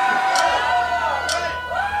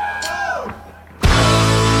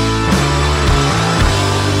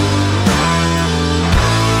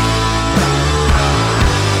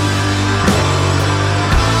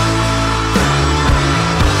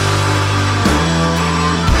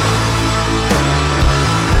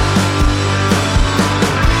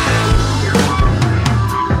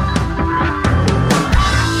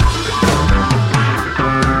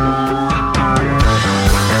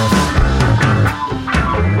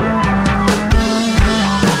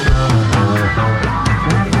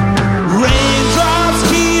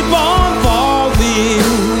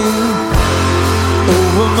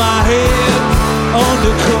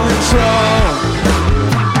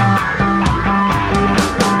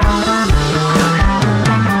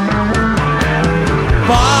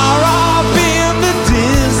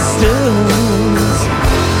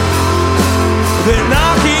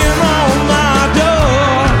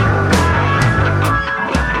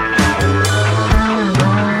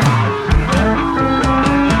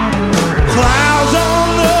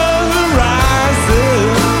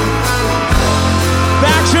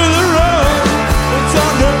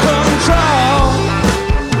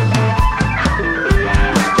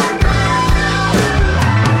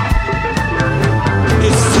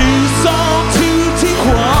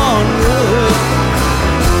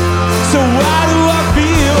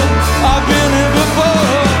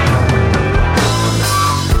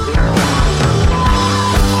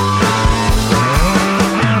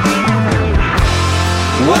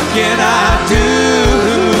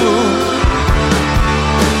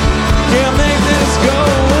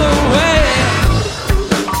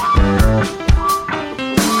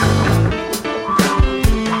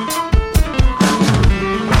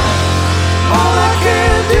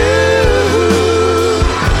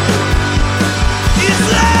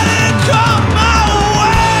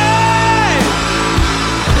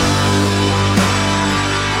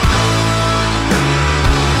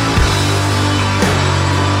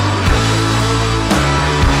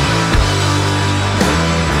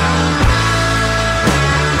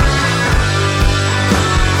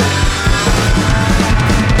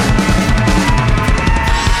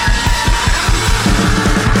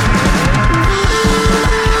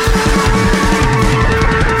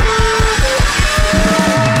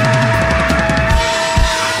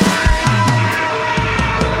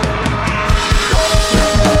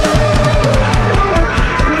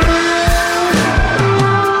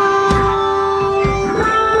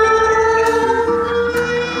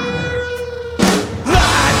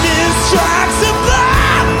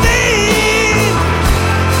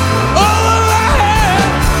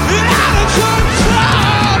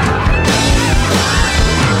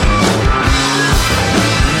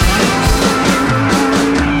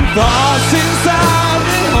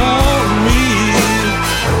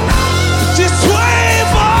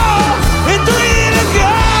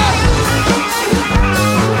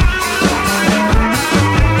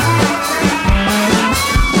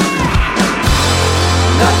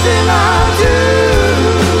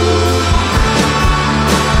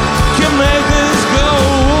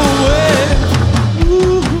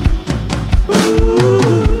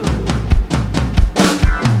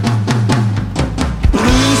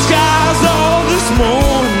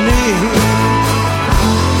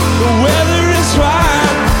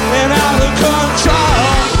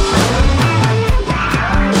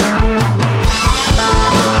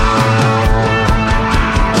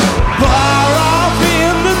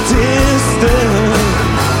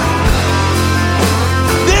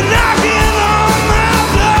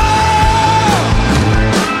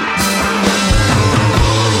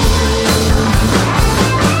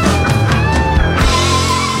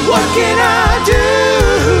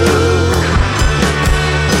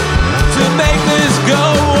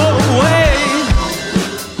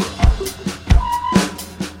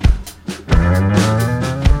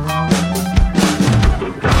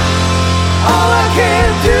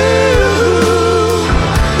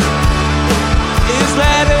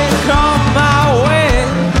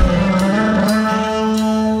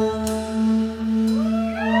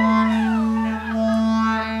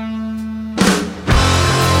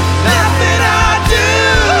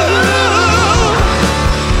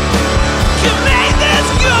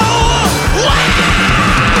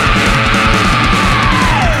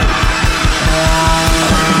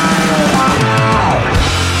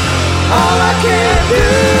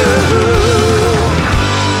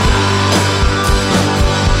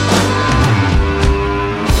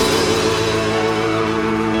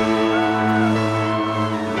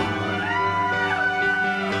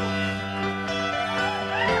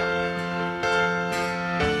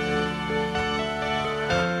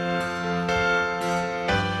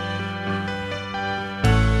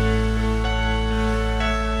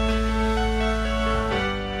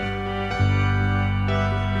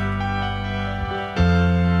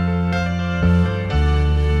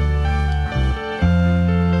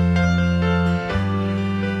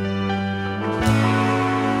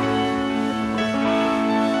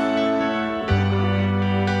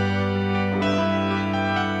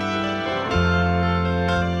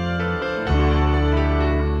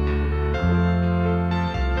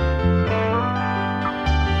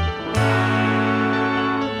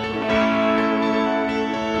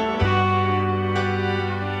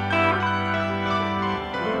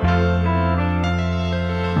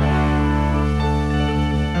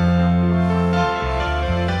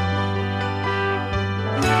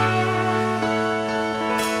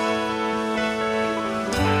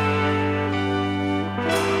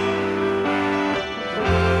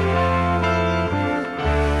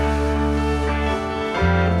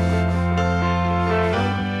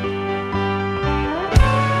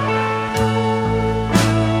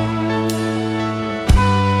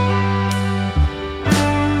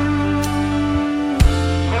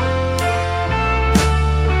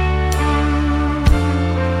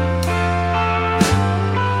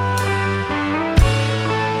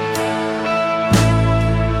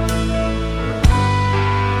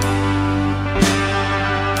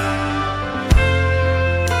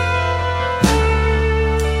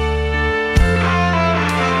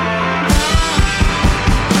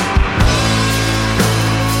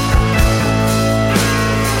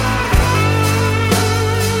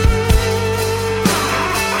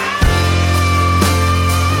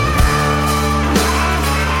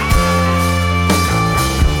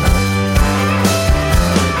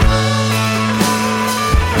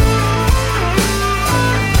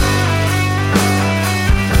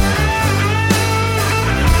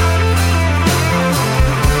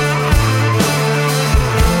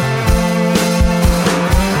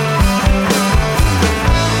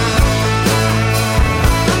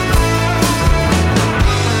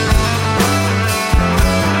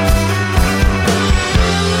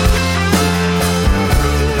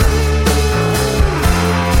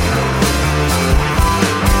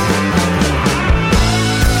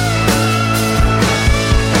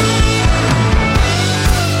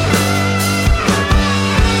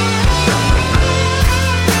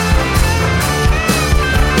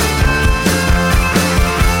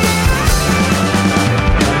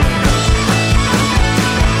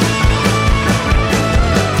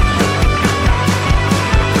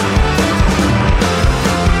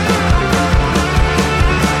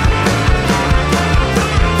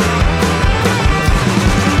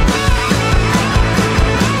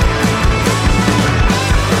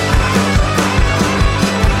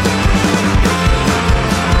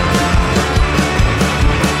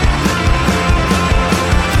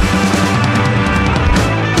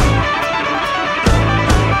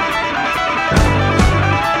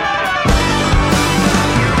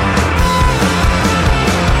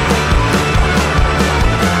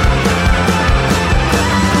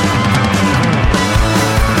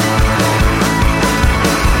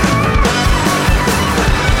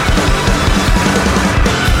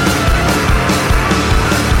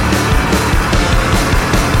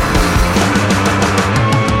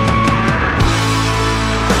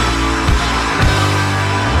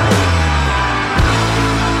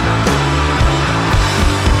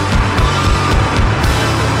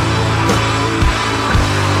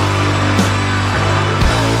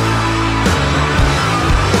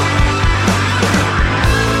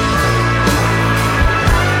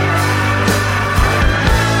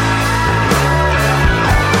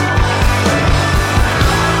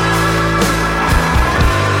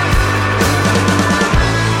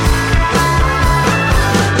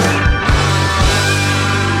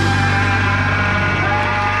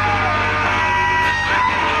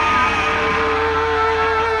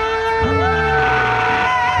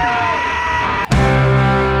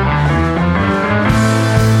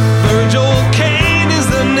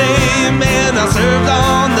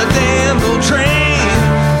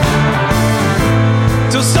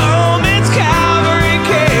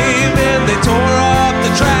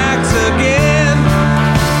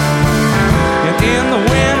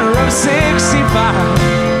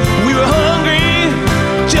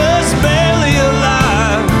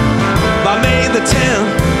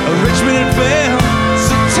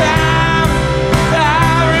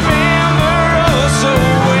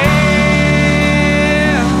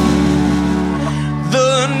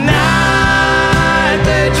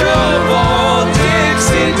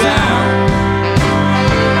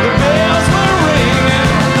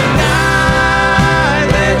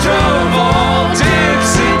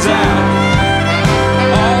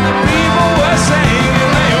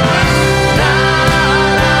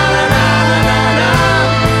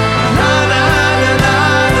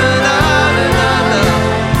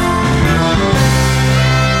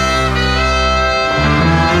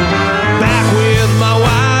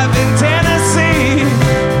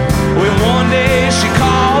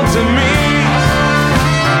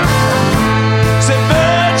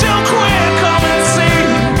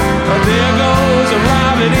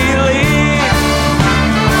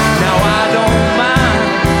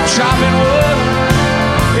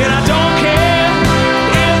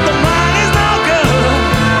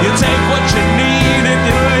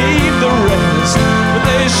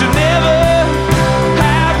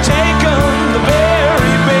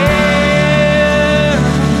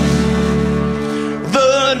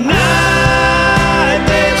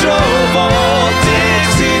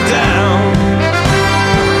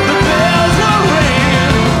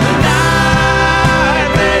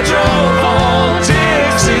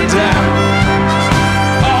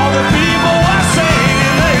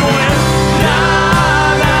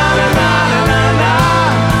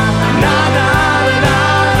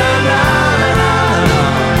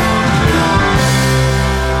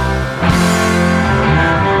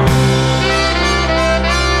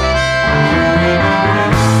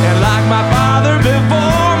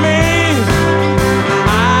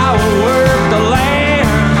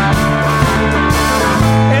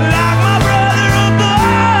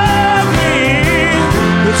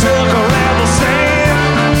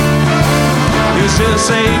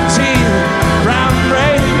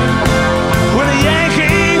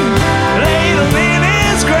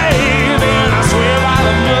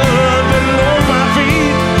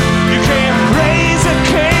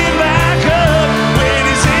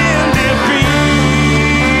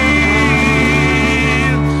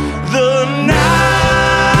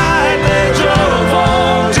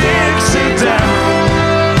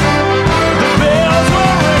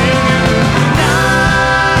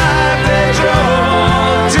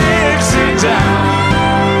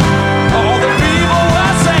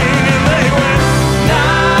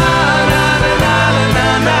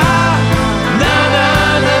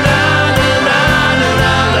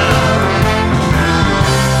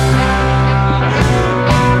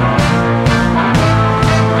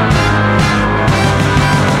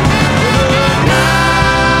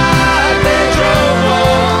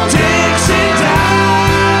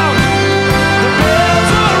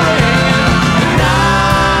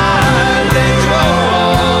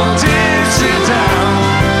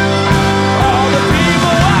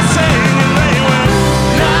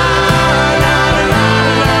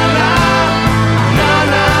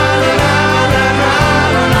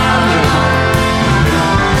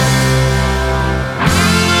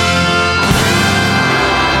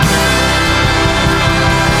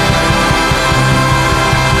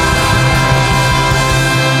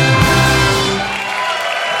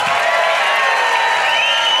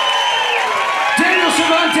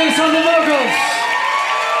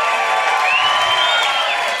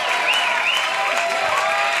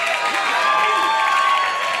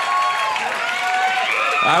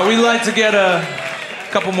 We'd like to get a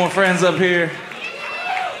couple more friends up here.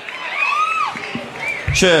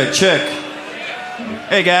 Check, check.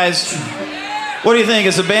 Hey guys, what do you think?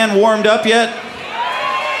 Is the band warmed up yet?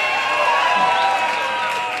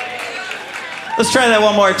 Let's try that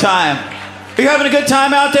one more time. Are you having a good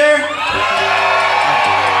time out there?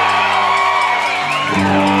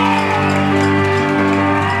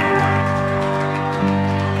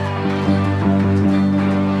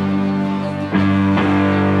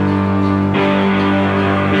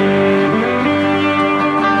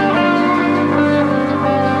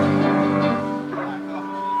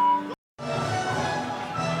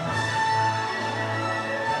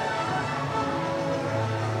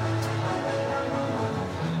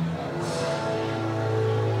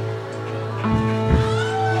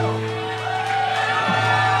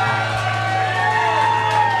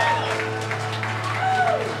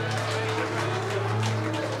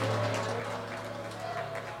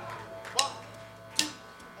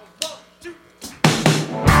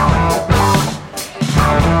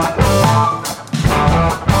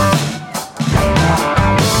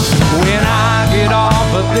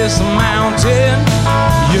 This mountain,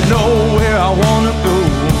 you know where I wanna go.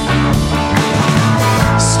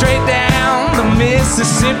 Straight down the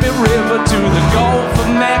Mississippi River to the Gulf of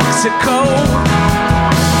Mexico,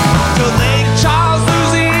 to Lake Charles,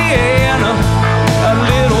 Louisiana, a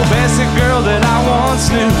little Bessie girl that I once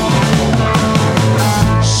knew.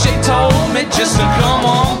 She told me just to come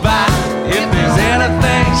on by if there's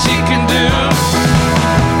anything she can do.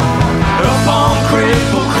 Up on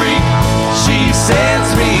Cripple Creek, she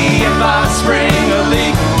sends me if I spring a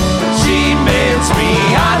leak. She bends me,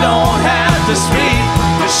 I don't have to speak,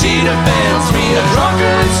 but she defends me a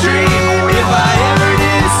drunken street if I ever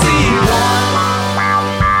did see one.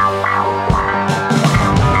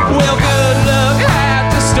 Well, good luck had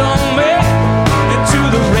to stung me, and to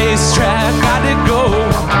the racetrack I did go.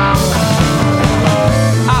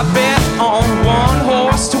 I bet on one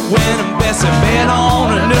horse to win, and Bessie bet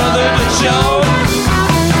on another to show.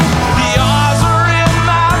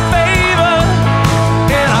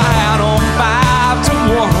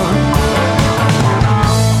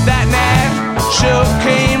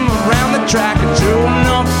 Came around the track and sure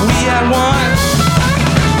enough we had one.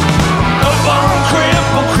 Up on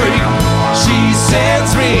Cripple Creek, she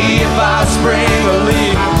sends me if I spring a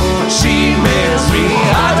leak. She bends me,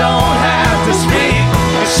 I don't have to speak,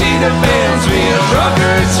 and she defends me a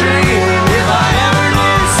trucker street if I ever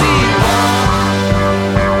did see one.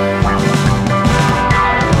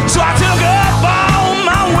 So I took up all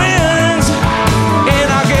my wins and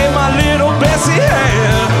I gave my little Bessie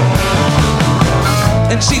hand.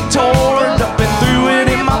 And she tore it up and threw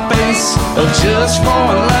it in my face, just for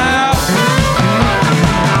a laugh.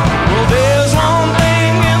 Well, there's one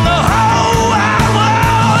thing in the whole wide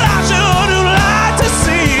world I sure do like to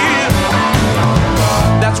see.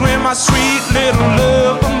 That's when my sweet little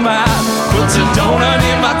love of mine puts a donut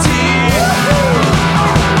in my tea.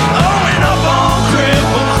 Oh, and up on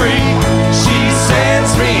Cripple Creek, she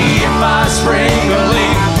sends me if I spring a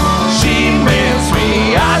leak. She bends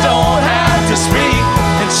me, I don't have to speak.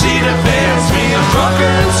 She defends me a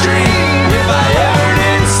drunken street if I ever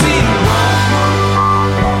did see one.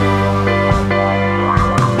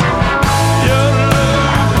 Your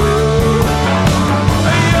love,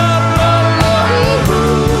 your love,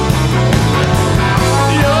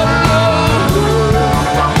 your love,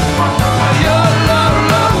 your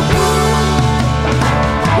love.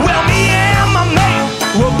 Well, me and my mate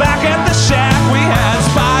were back at the shack. We had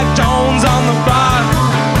Spike Jones on the bar.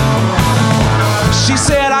 She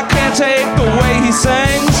said I can't take the way he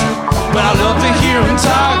sings, but I love to hear him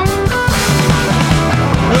talk.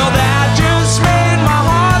 Well, that just made my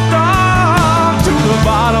heart throb to the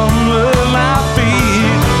bottom of my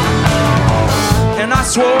feet. And I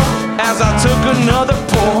swore as I took another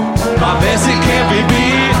pull, my Bessie can't be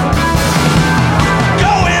beat.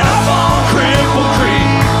 Going up on Cripple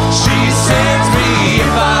Creek, she sends me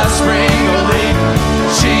if I spring a leak.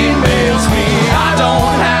 She bends me, I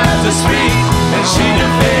don't have to speak. And she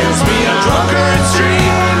defends me a drunkard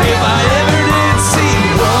street if I ever did see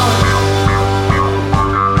one.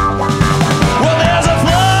 Well, there's a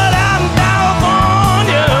flood out in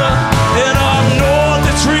California, and up north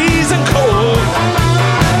it's freezing cold.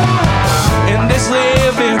 And this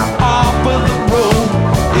living off of the road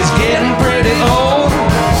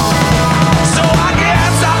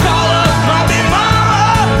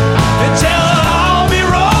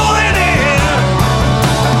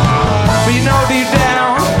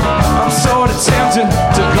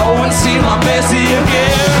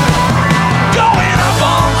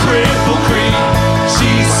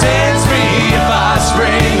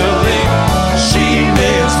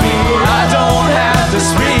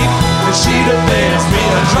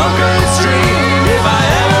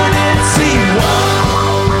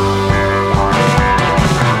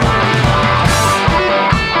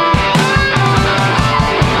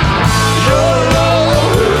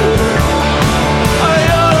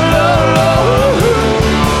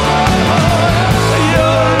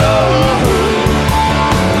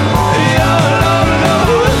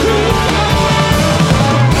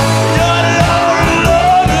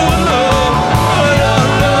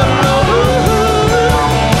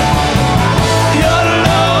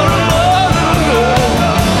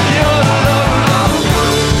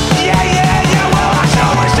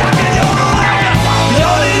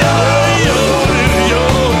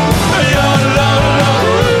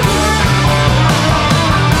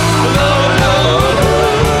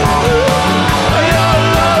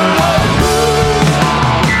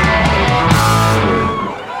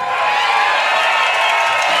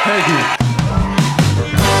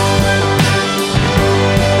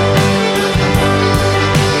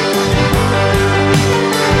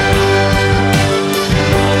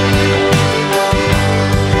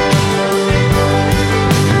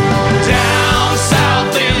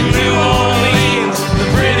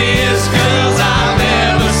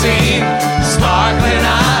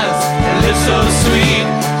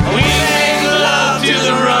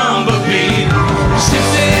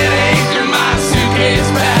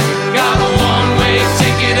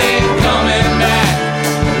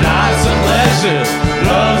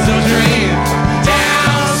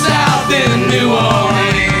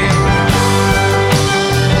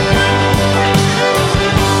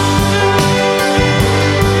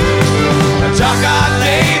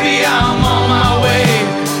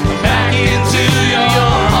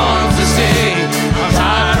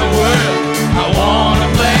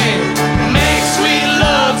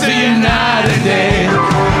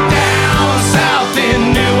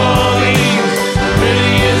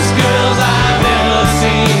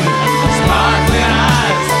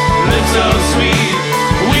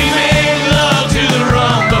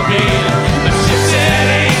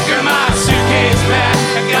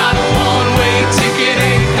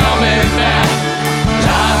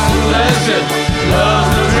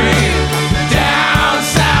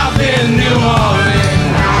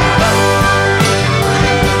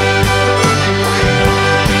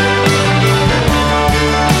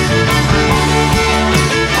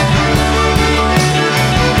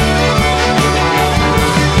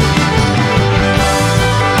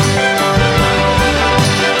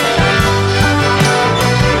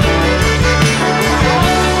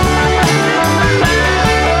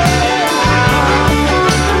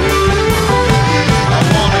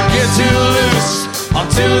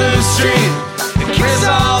to the street and kiss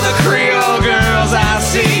all the Creole girls I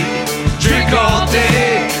see. Drink all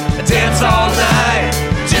day, dance all night,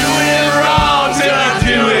 do it wrong till I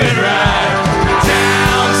do it right.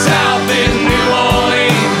 Down south in New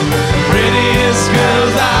Orleans, prettiest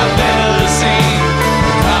girls I've ever seen.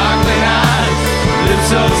 Sparkling eyes, lips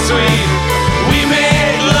so sweet, we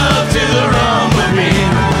make love to the rumble beat.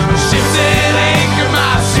 Shifted anchor,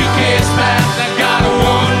 my suitcase packed, I got a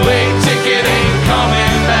one-way ticket, ain't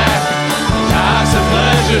coming back. Life's a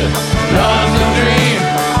pleasure, love's a dream,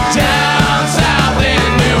 down south in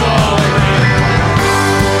New Orleans.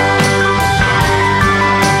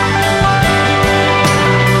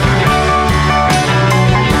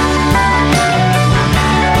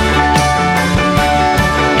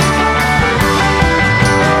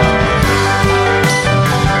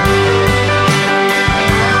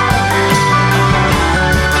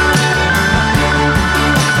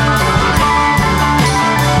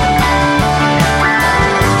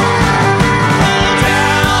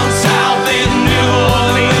 Down south in New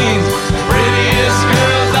Orleans, prettiest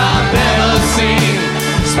girls I've ever seen.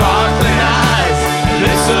 Sparkling eyes,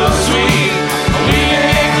 lips so sweet, we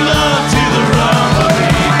make love to the rumble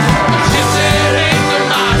beat. Shifted anchor,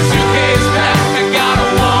 my suitcase packed, I got a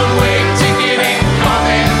one-way ticket, ain't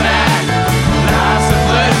coming back. Life's a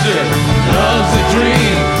pleasure, love's a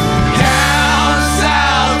dream, down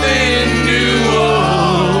south in New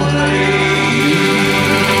Orleans.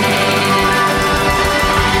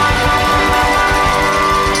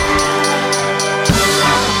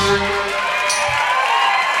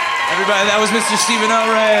 Everybody, that was Mr. Stephen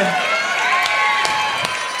O. Ray.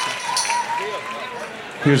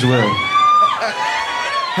 Here's Will.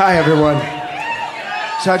 Hi, everyone.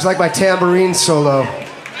 So how'd you like my tambourine solo?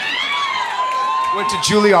 Went to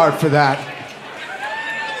Juilliard for that.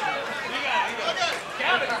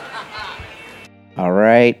 All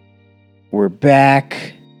right, we're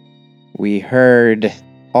back. We heard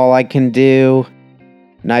All I Can Do,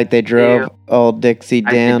 Night They Drove Old Dixie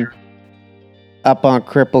Down, Up on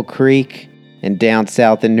Cripple Creek, and Down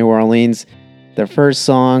South in New Orleans. The first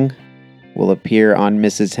song will appear on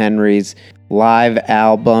Mrs. Henry's live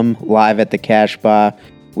album, Live at the Casbah,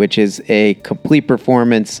 which is a complete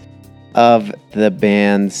performance of the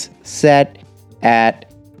band's set at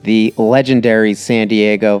the legendary San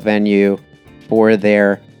Diego venue for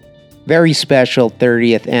their very special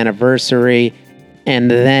 30th anniversary. And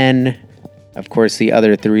then, of course, the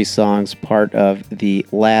other three songs, part of the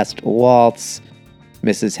Last Waltz,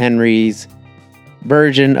 Mrs. Henry's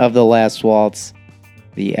version of the Last Waltz.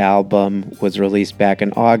 The album was released back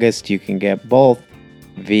in August. You can get both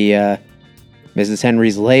via Mrs.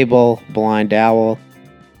 Henry's label, Blind Owl.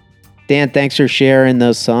 Dan, thanks for sharing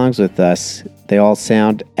those songs with us. They all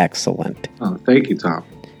sound excellent. Oh, thank you, Tom.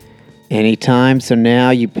 Anytime. So now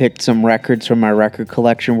you picked some records from my record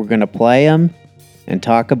collection. We're going to play them and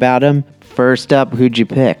talk about them. First up, who'd you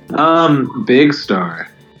pick? Big Star.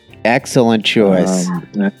 Excellent choice.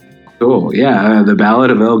 Cool. Yeah, the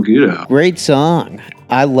Ballad of El Gudo. Great song.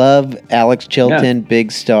 I love Alex Chilton,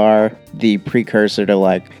 Big Star, the precursor to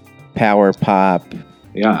like power pop.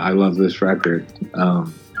 Yeah, I love this record.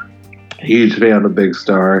 Huge fan of Big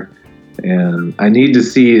Star, and I need to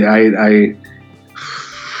see. I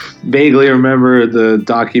vaguely remember the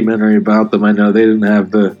documentary about them. I know they didn't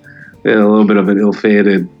have they had a little bit of an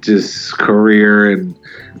ill-fated just career and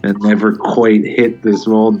never quite hit this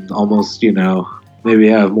mold. Almost, maybe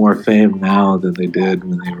have more fame now than they did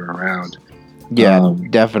when they were around. Yeah,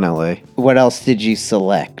 definitely. What else did you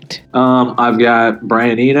select? I've got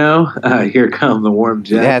Brian Eno. Here Come the Warm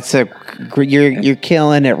Jets. You're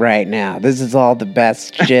killing it right now. This is all the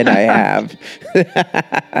best shit I have.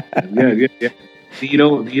 Yeah.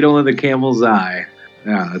 Needle in the Camel's Eye.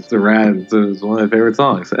 Yeah, it's it's one of my favorite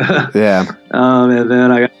songs. Yeah. And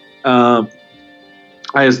then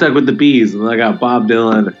I stuck with the Bees, and then I got Bob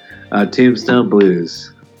Dylan, Tombstone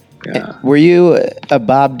Blues. Yeah. Were you a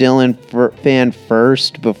Bob Dylan fan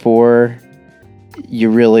first before you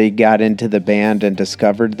really got into the band and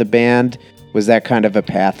discovered the band? Was that kind of a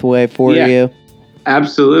pathway for you?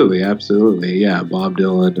 Absolutely. Yeah, Bob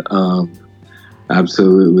Dylan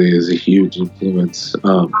absolutely is a huge influence.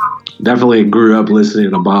 Definitely grew up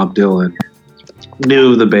listening to Bob Dylan.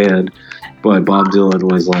 Knew the band, but Bob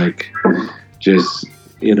Dylan was like just,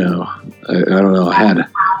 I don't know,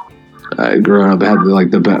 growing up had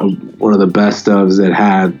like one of the best ofs that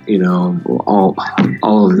had all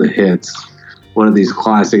of the hits. One of these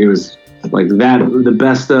classic. It was like that the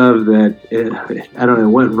best of that. I don't know.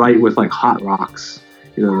 It went right with like Hot Rocks.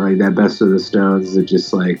 Like that Best of the Stones. It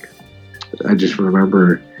just like I just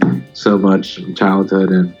remember so much from childhood,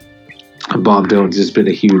 and Bob Dylan's just been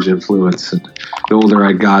a huge influence. And the older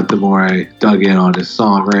I got, the more I dug in on his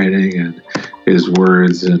songwriting and his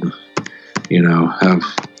words, and have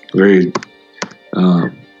very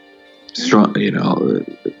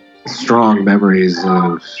strong memories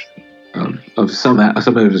of some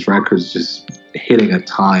of his records just hitting a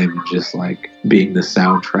time, just like being the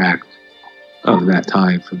soundtrack of that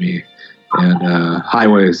time for me. And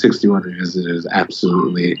Highway 61 Revisited is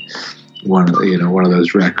absolutely one of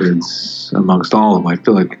those records amongst all of them. I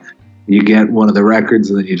feel like you get one of the records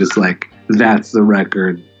and then you just like, that's the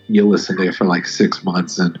record. You listen to it for like 6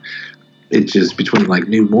 months, and it just, between like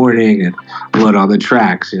New Morning and Blood on the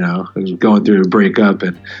Tracks, I was going through a breakup,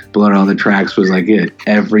 and Blood on the Tracks was like it.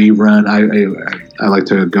 Every run, I like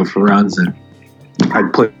to go for runs, and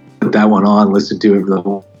I'd put that one on, listen to it for the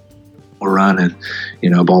whole run, and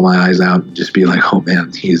bawl my eyes out and just be like, oh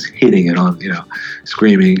man, he's hitting it on,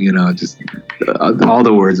 screaming, just all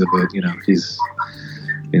the words of it.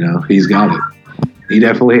 He's got it. He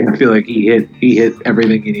definitely, I feel like he hit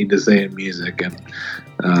everything you need to say in music. And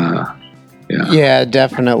yeah,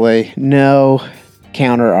 definitely. No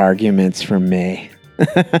counter arguments from me.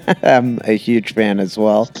 I'm a huge fan as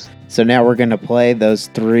well. So now we're going to play those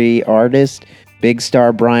three artists: Big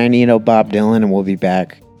Star, Brian Eno, Bob Dylan, and we'll be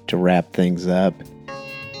back to wrap things up.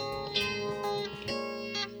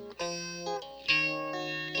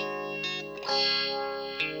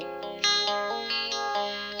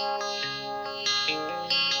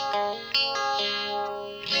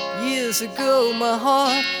 Years ago my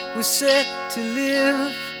heart was set to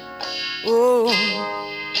live, oh,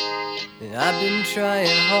 and I've been trying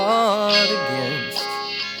hard against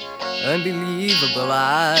unbelievable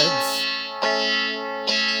odds.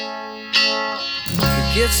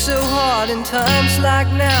 It gets so hard in times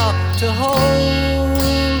like now to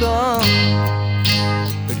hold on,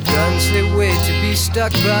 but guns they wait to be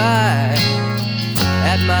stuck by,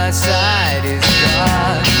 at my side is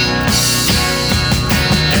God.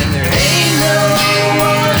 And there ain't no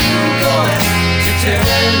one going to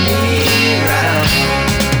turn me around.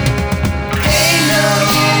 Ain't no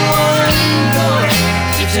one going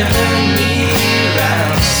to turn me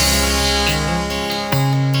around.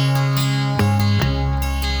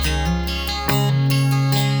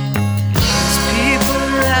 There's people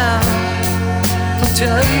around who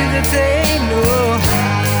tell you that they know,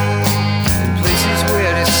 and places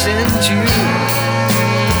where to send you,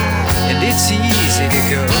 and it's easy to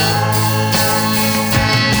go.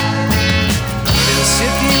 They'll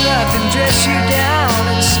sip you up and dress you down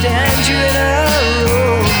and stand you in a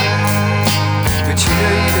row, but you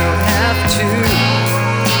know you don't have to.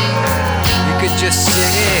 You could just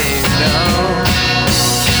say no.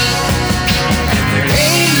 And there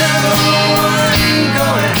ain't no one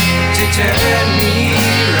going to turn me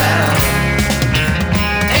around.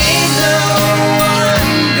 Ain't no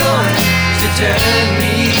one going to turn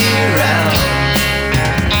me around.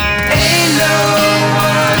 Ain't no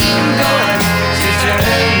one going to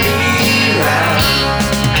turn me around.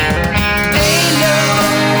 Ain't no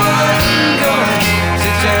one going to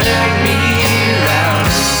turn me around.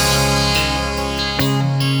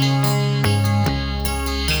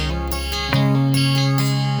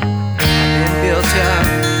 I've been built up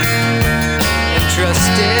and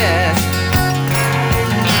trusted,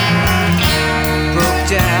 broke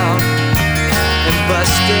down and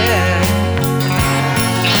busted.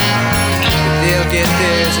 But they'll get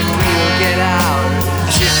theirs and we'll get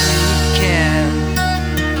ours if we can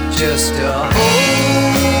just hold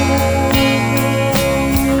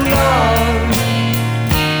on.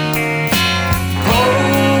 Hold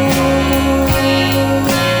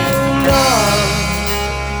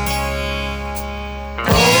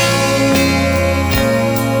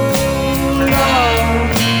on.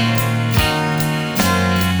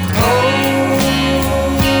 Hold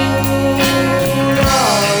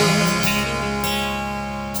on.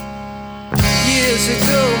 Years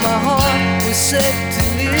ago my heart was set to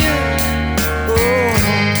live, oh,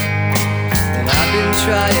 and I've been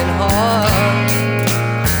trying hard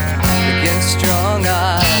against strong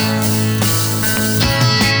odds.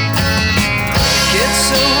 It gets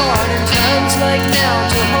so hard in times like now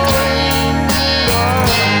to hold on.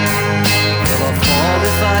 Well, I'll fall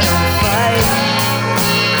if I don't fight,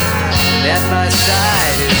 and at my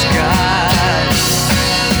side is God.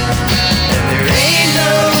 And there ain't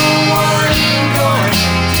no one going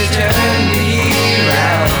to turn me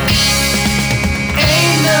around.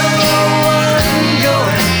 Ain't no one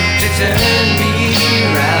going to turn me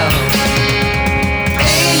around.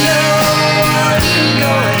 Ain't no one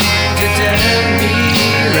going to turn me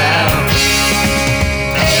around.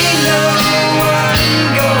 Ain't no one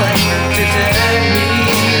going to turn me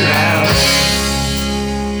around.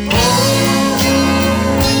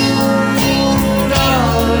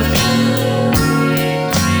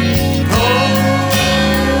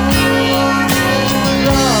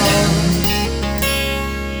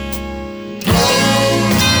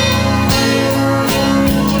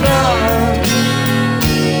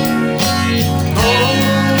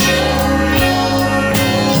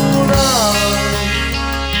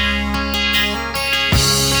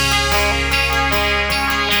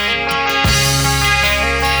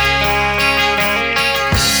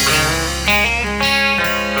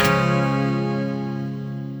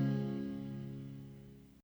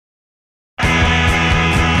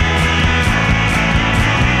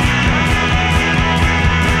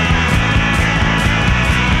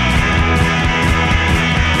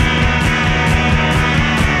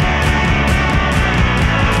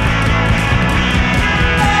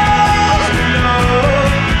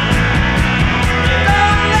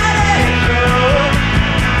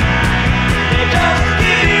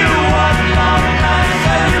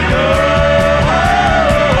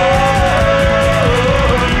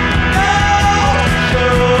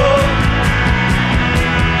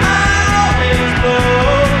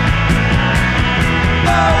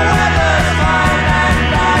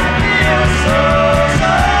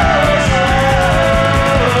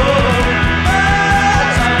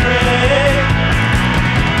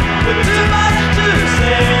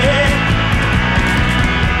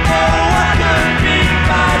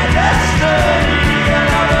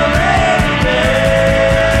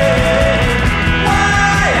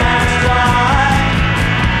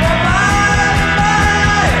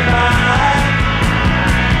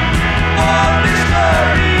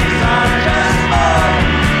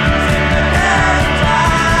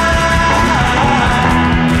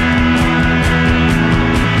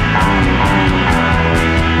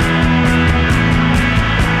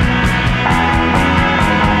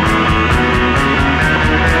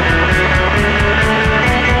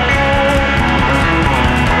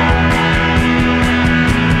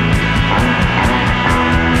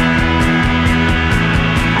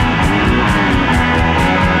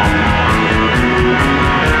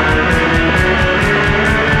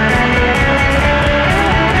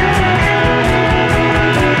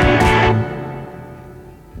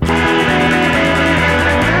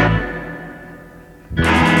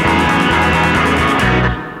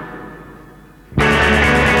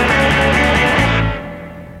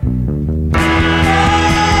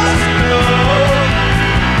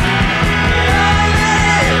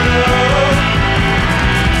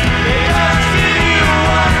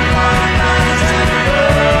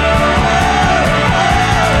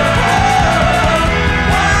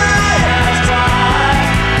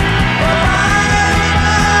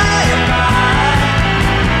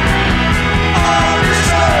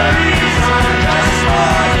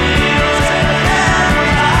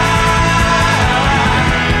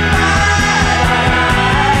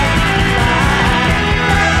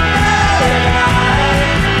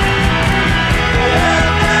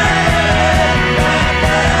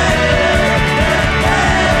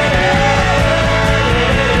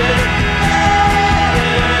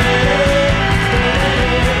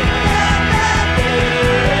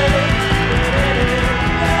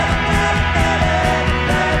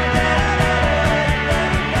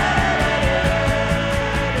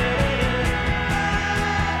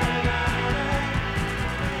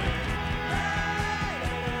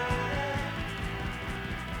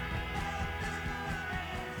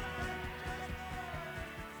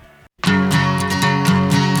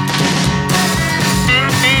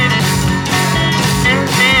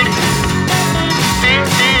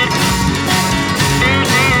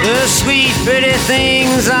 Pretty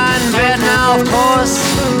things on bed now, of course.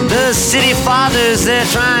 The city fathers, they're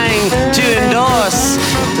trying to endorse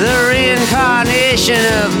the reincarnation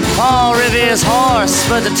of Paul Revere's horse.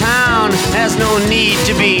 But the town has no need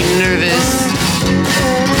to be nervous.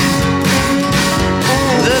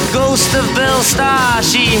 The ghost of Belle Star,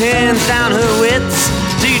 she hands down her wits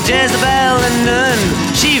to Jezebel and none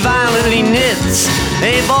she violently knits.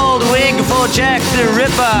 A bald wig for Jack the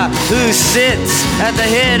Ripper, who sits at the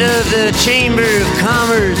head of the Chamber of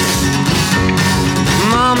Commerce.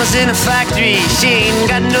 Mama's in a factory, she ain't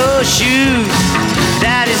got no shoes.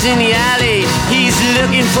 Daddy's in the alley, he's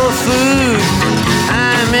looking for food.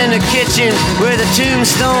 I'm in the kitchen with the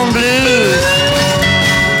Tombstone Blues.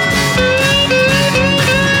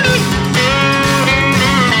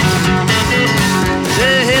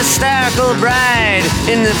 Hysterical bride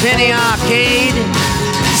in the penny arcade,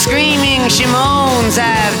 screaming she moans,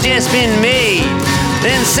 I've just been made.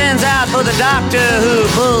 Then sends out for the doctor, who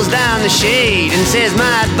pulls down the shade and says,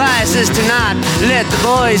 my advice is to not let the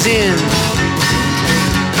boys in.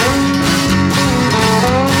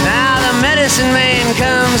 Now the medicine man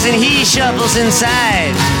comes and he shuffles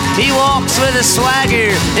inside. He walks with a swagger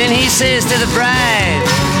and he says to the bride,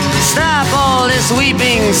 stop all this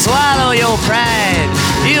weeping, swallow your pride.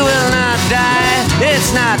 You will not die,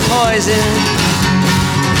 it's not poison.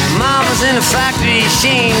 Mama's in a factory,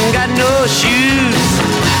 she ain't got no shoes.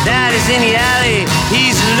 Daddy's in the alley,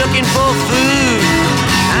 he's looking for food.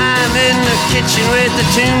 I'm in the kitchen with the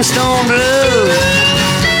Tombstone Blues.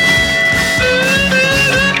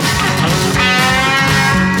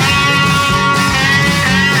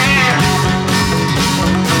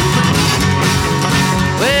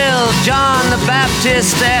 John the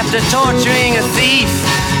Baptist, after torturing a thief,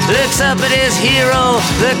 looks up at his hero,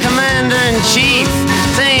 the commander-in-chief,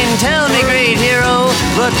 saying, tell me, great hero,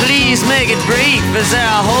 but please make it brief. Is there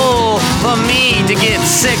a hole for me to get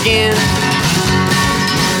sick in?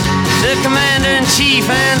 The commander-in-chief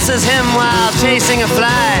answers him while chasing a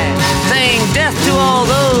fly, saying, death to all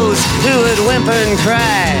those who would whimper and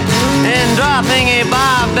cry. And dropping a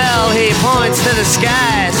barbell, he points to the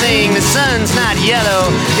sky, saying, the sun's not yellow,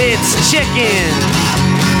 it's chicken.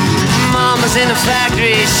 Mama's in the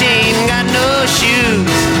factory, she ain't got no shoes.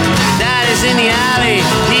 Daddy's in the alley,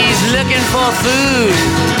 he's looking for food.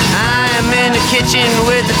 I'm in the kitchen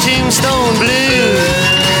with the Tombstone Blues.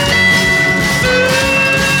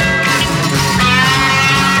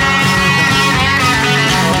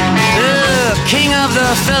 King of the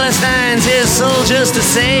Philistines, his soldiers to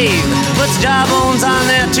save, puts jawbones on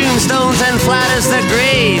their tombstones and flatters their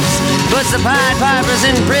graves, puts the Pied Pipers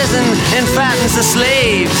in prison and fattens the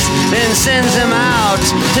slaves, then sends them out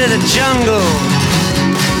to the jungle.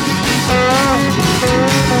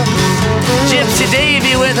 Gypsy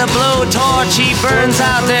Davy with a blowtorch, he burns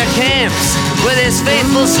out their camps. With his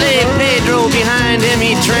faithful slave Pedro behind him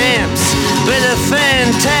he tramps, with a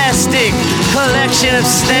fantastic collection of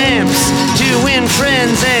stamps to win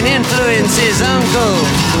friends and influence his uncle.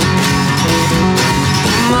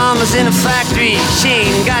 Mama's in a factory,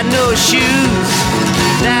 she ain't got no shoes.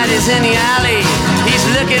 Daddy's in the alley, he's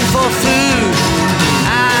looking for food.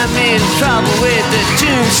 I'm in trouble with the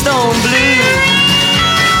Tombstone Blues.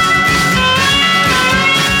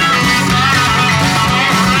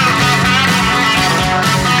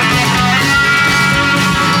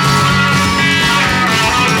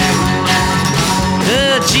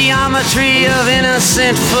 The geometry of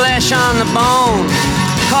innocent flesh on the bone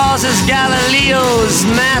causes Galileo's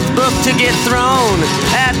math book to get thrown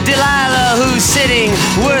at Delilah, who's sitting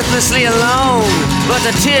worthlessly alone, but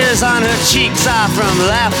the tears on her cheeks are from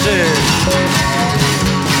laughter.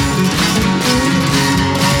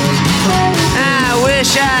 I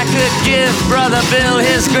wish I could give Brother Bill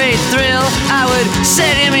his great thrill. I would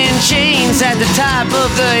set him in chains at the top of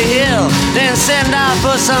the hill, then send out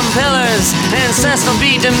for some pillars and Cecil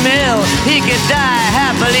B. DeMille. He could die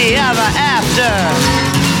happily ever after.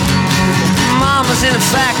 Mama's in a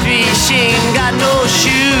factory, she ain't got no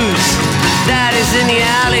shoes. Daddy's in the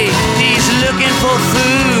alley, he's looking for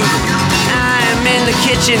food. I'm in the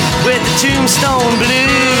kitchen with the Tombstone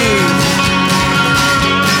Blues.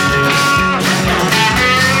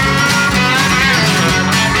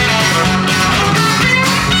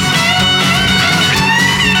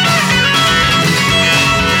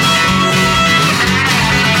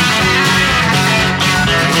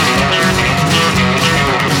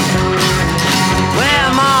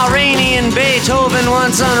 Beethoven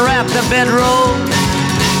once unwrapped a bedroll.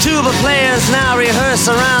 Tuba players now rehearse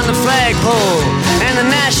around the flagpole, and the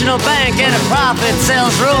National Bank at a profit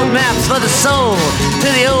sells road maps for the soul to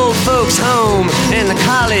the old folks' home and the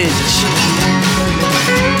college.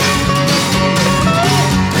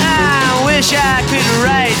 wish I could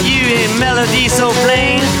write you a melody so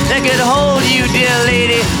plain that could hold you, dear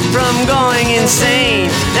lady, from going insane.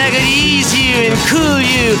 That could ease you and cool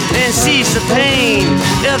you and cease the pain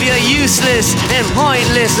of your useless and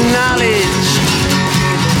pointless knowledge.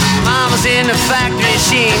 Mama's in the factory,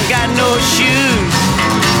 she ain't got no shoes.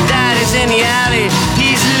 Daddy's in the alley,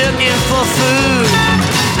 he's looking for food.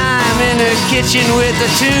 I'm in the kitchen with the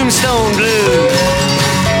Tombstone Blues.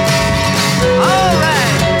 All right.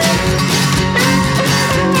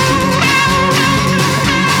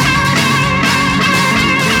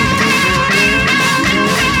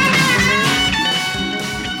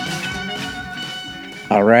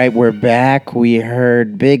 All right, we're back. We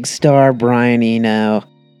heard Big Star, Brian Eno,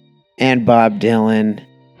 and Bob Dylan.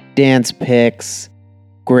 Dance picks,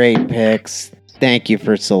 great picks. Thank you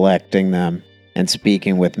for selecting them and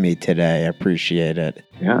speaking with me today. I appreciate it.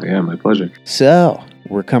 Yeah, my pleasure. So,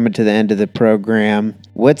 we're coming to the end of the program.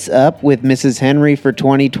 What's up with Mrs. Henry for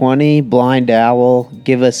 2020? Blind Owl,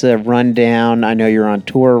 give us a rundown. I know you're on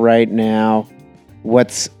tour right now.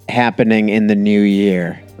 What's happening in the new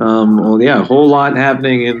year? A whole lot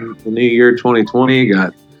happening in the new year 2020.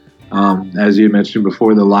 Got, as you mentioned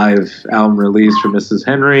before, the live album release for Mrs.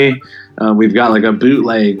 Henry. We've got like a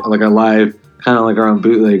bootleg, like a live, kind of like our own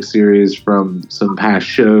bootleg series from some past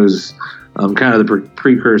shows. Kind of the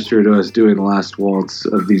precursor to us doing the last waltz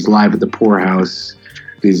of these live at the Poorhouse.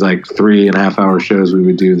 These like 3.5 hour shows we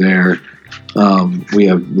would do there. We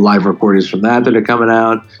have live recordings from that are coming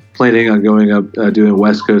out. Planning on going up, doing a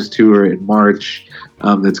West Coast tour in March.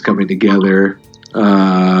 That's coming together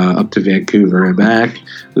up to Vancouver and back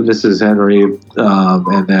with Mrs. Henry,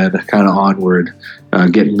 and then kind of onward,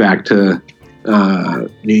 getting back to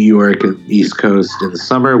New York and East Coast in the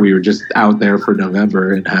summer. We were just out there for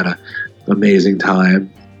November and had an amazing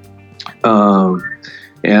time. For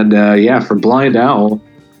Blind Owl,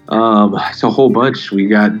 it's a whole bunch. We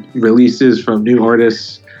got releases from new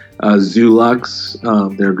artists. Zulux,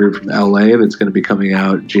 they're a group from LA that's going to be coming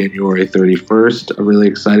out January 31st. I'm really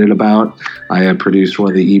excited about. I have produced one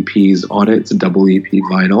of the EPs on it. It's a double EP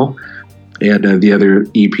vinyl. And the other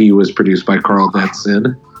EP was produced by Carl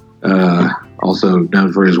Denson, also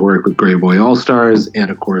known for his work with Grey Boy All Stars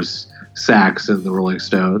and, of course, Sax and the Rolling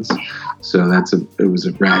Stones. So it was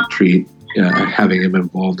a rad treat having him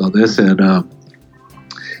involved on this. And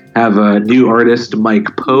have a new artist,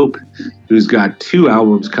 Mike Pope, who's got 2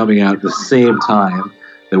 albums coming out at the same time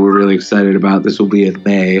that we're really excited about. This will be in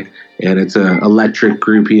May, and it's an electric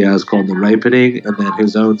group he has called The Ripening, and then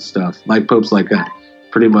his own stuff. Mike Pope's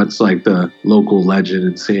pretty much like the local legend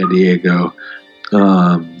in San Diego.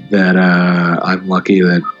 That I'm lucky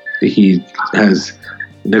that he has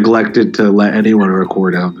neglected to let anyone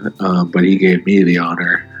record him, but he gave me the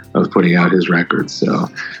honor of putting out his records. So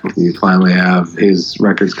we finally have his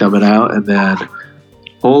records coming out, and then a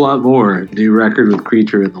whole lot more. New record with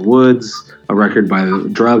Creature in the Woods, a record by the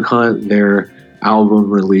Drug Hunt, their album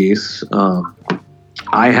release.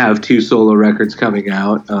 I have 2 solo records coming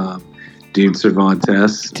out. Dude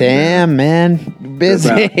Cervantes. Damn, man. Busy.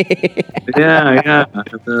 Yeah.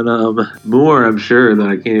 And then more, I'm sure, that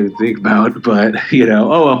I can't even think about. But,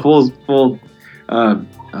 a full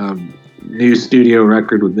new studio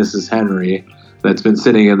record with Mrs. Henry that's been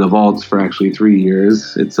sitting in the vaults for actually 3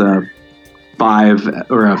 years. It's a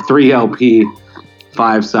 3 LP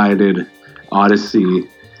 5-sided Odyssey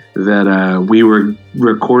that we were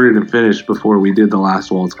recorded and finished before we did the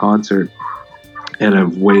Last Waltz concert, and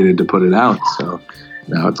I've waited to put it out. So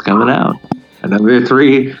now it's coming out. Another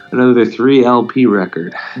three LP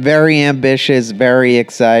record. Very ambitious, very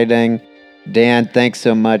exciting. Dan, thanks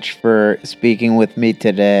so much for speaking with me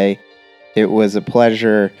today. It was a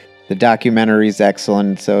pleasure. The documentary is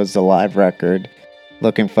excellent, so is the live record.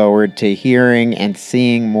 Looking forward to hearing and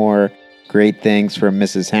seeing more great things from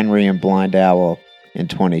Mrs. Henry and Blind Owl in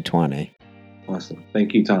 2020. Awesome.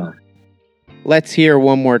 Thank you, Tom. Let's hear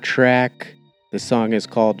one more track. The song is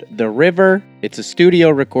called The River. It's a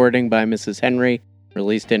studio recording by Mrs. Henry,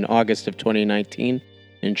 released in August of 2019.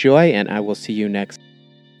 Enjoy, and I will see you next.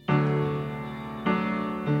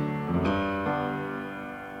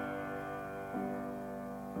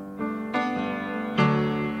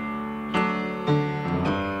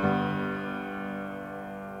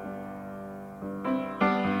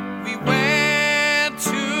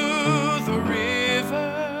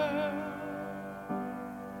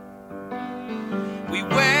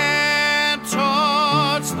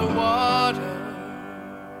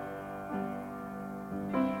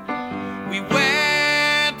 We went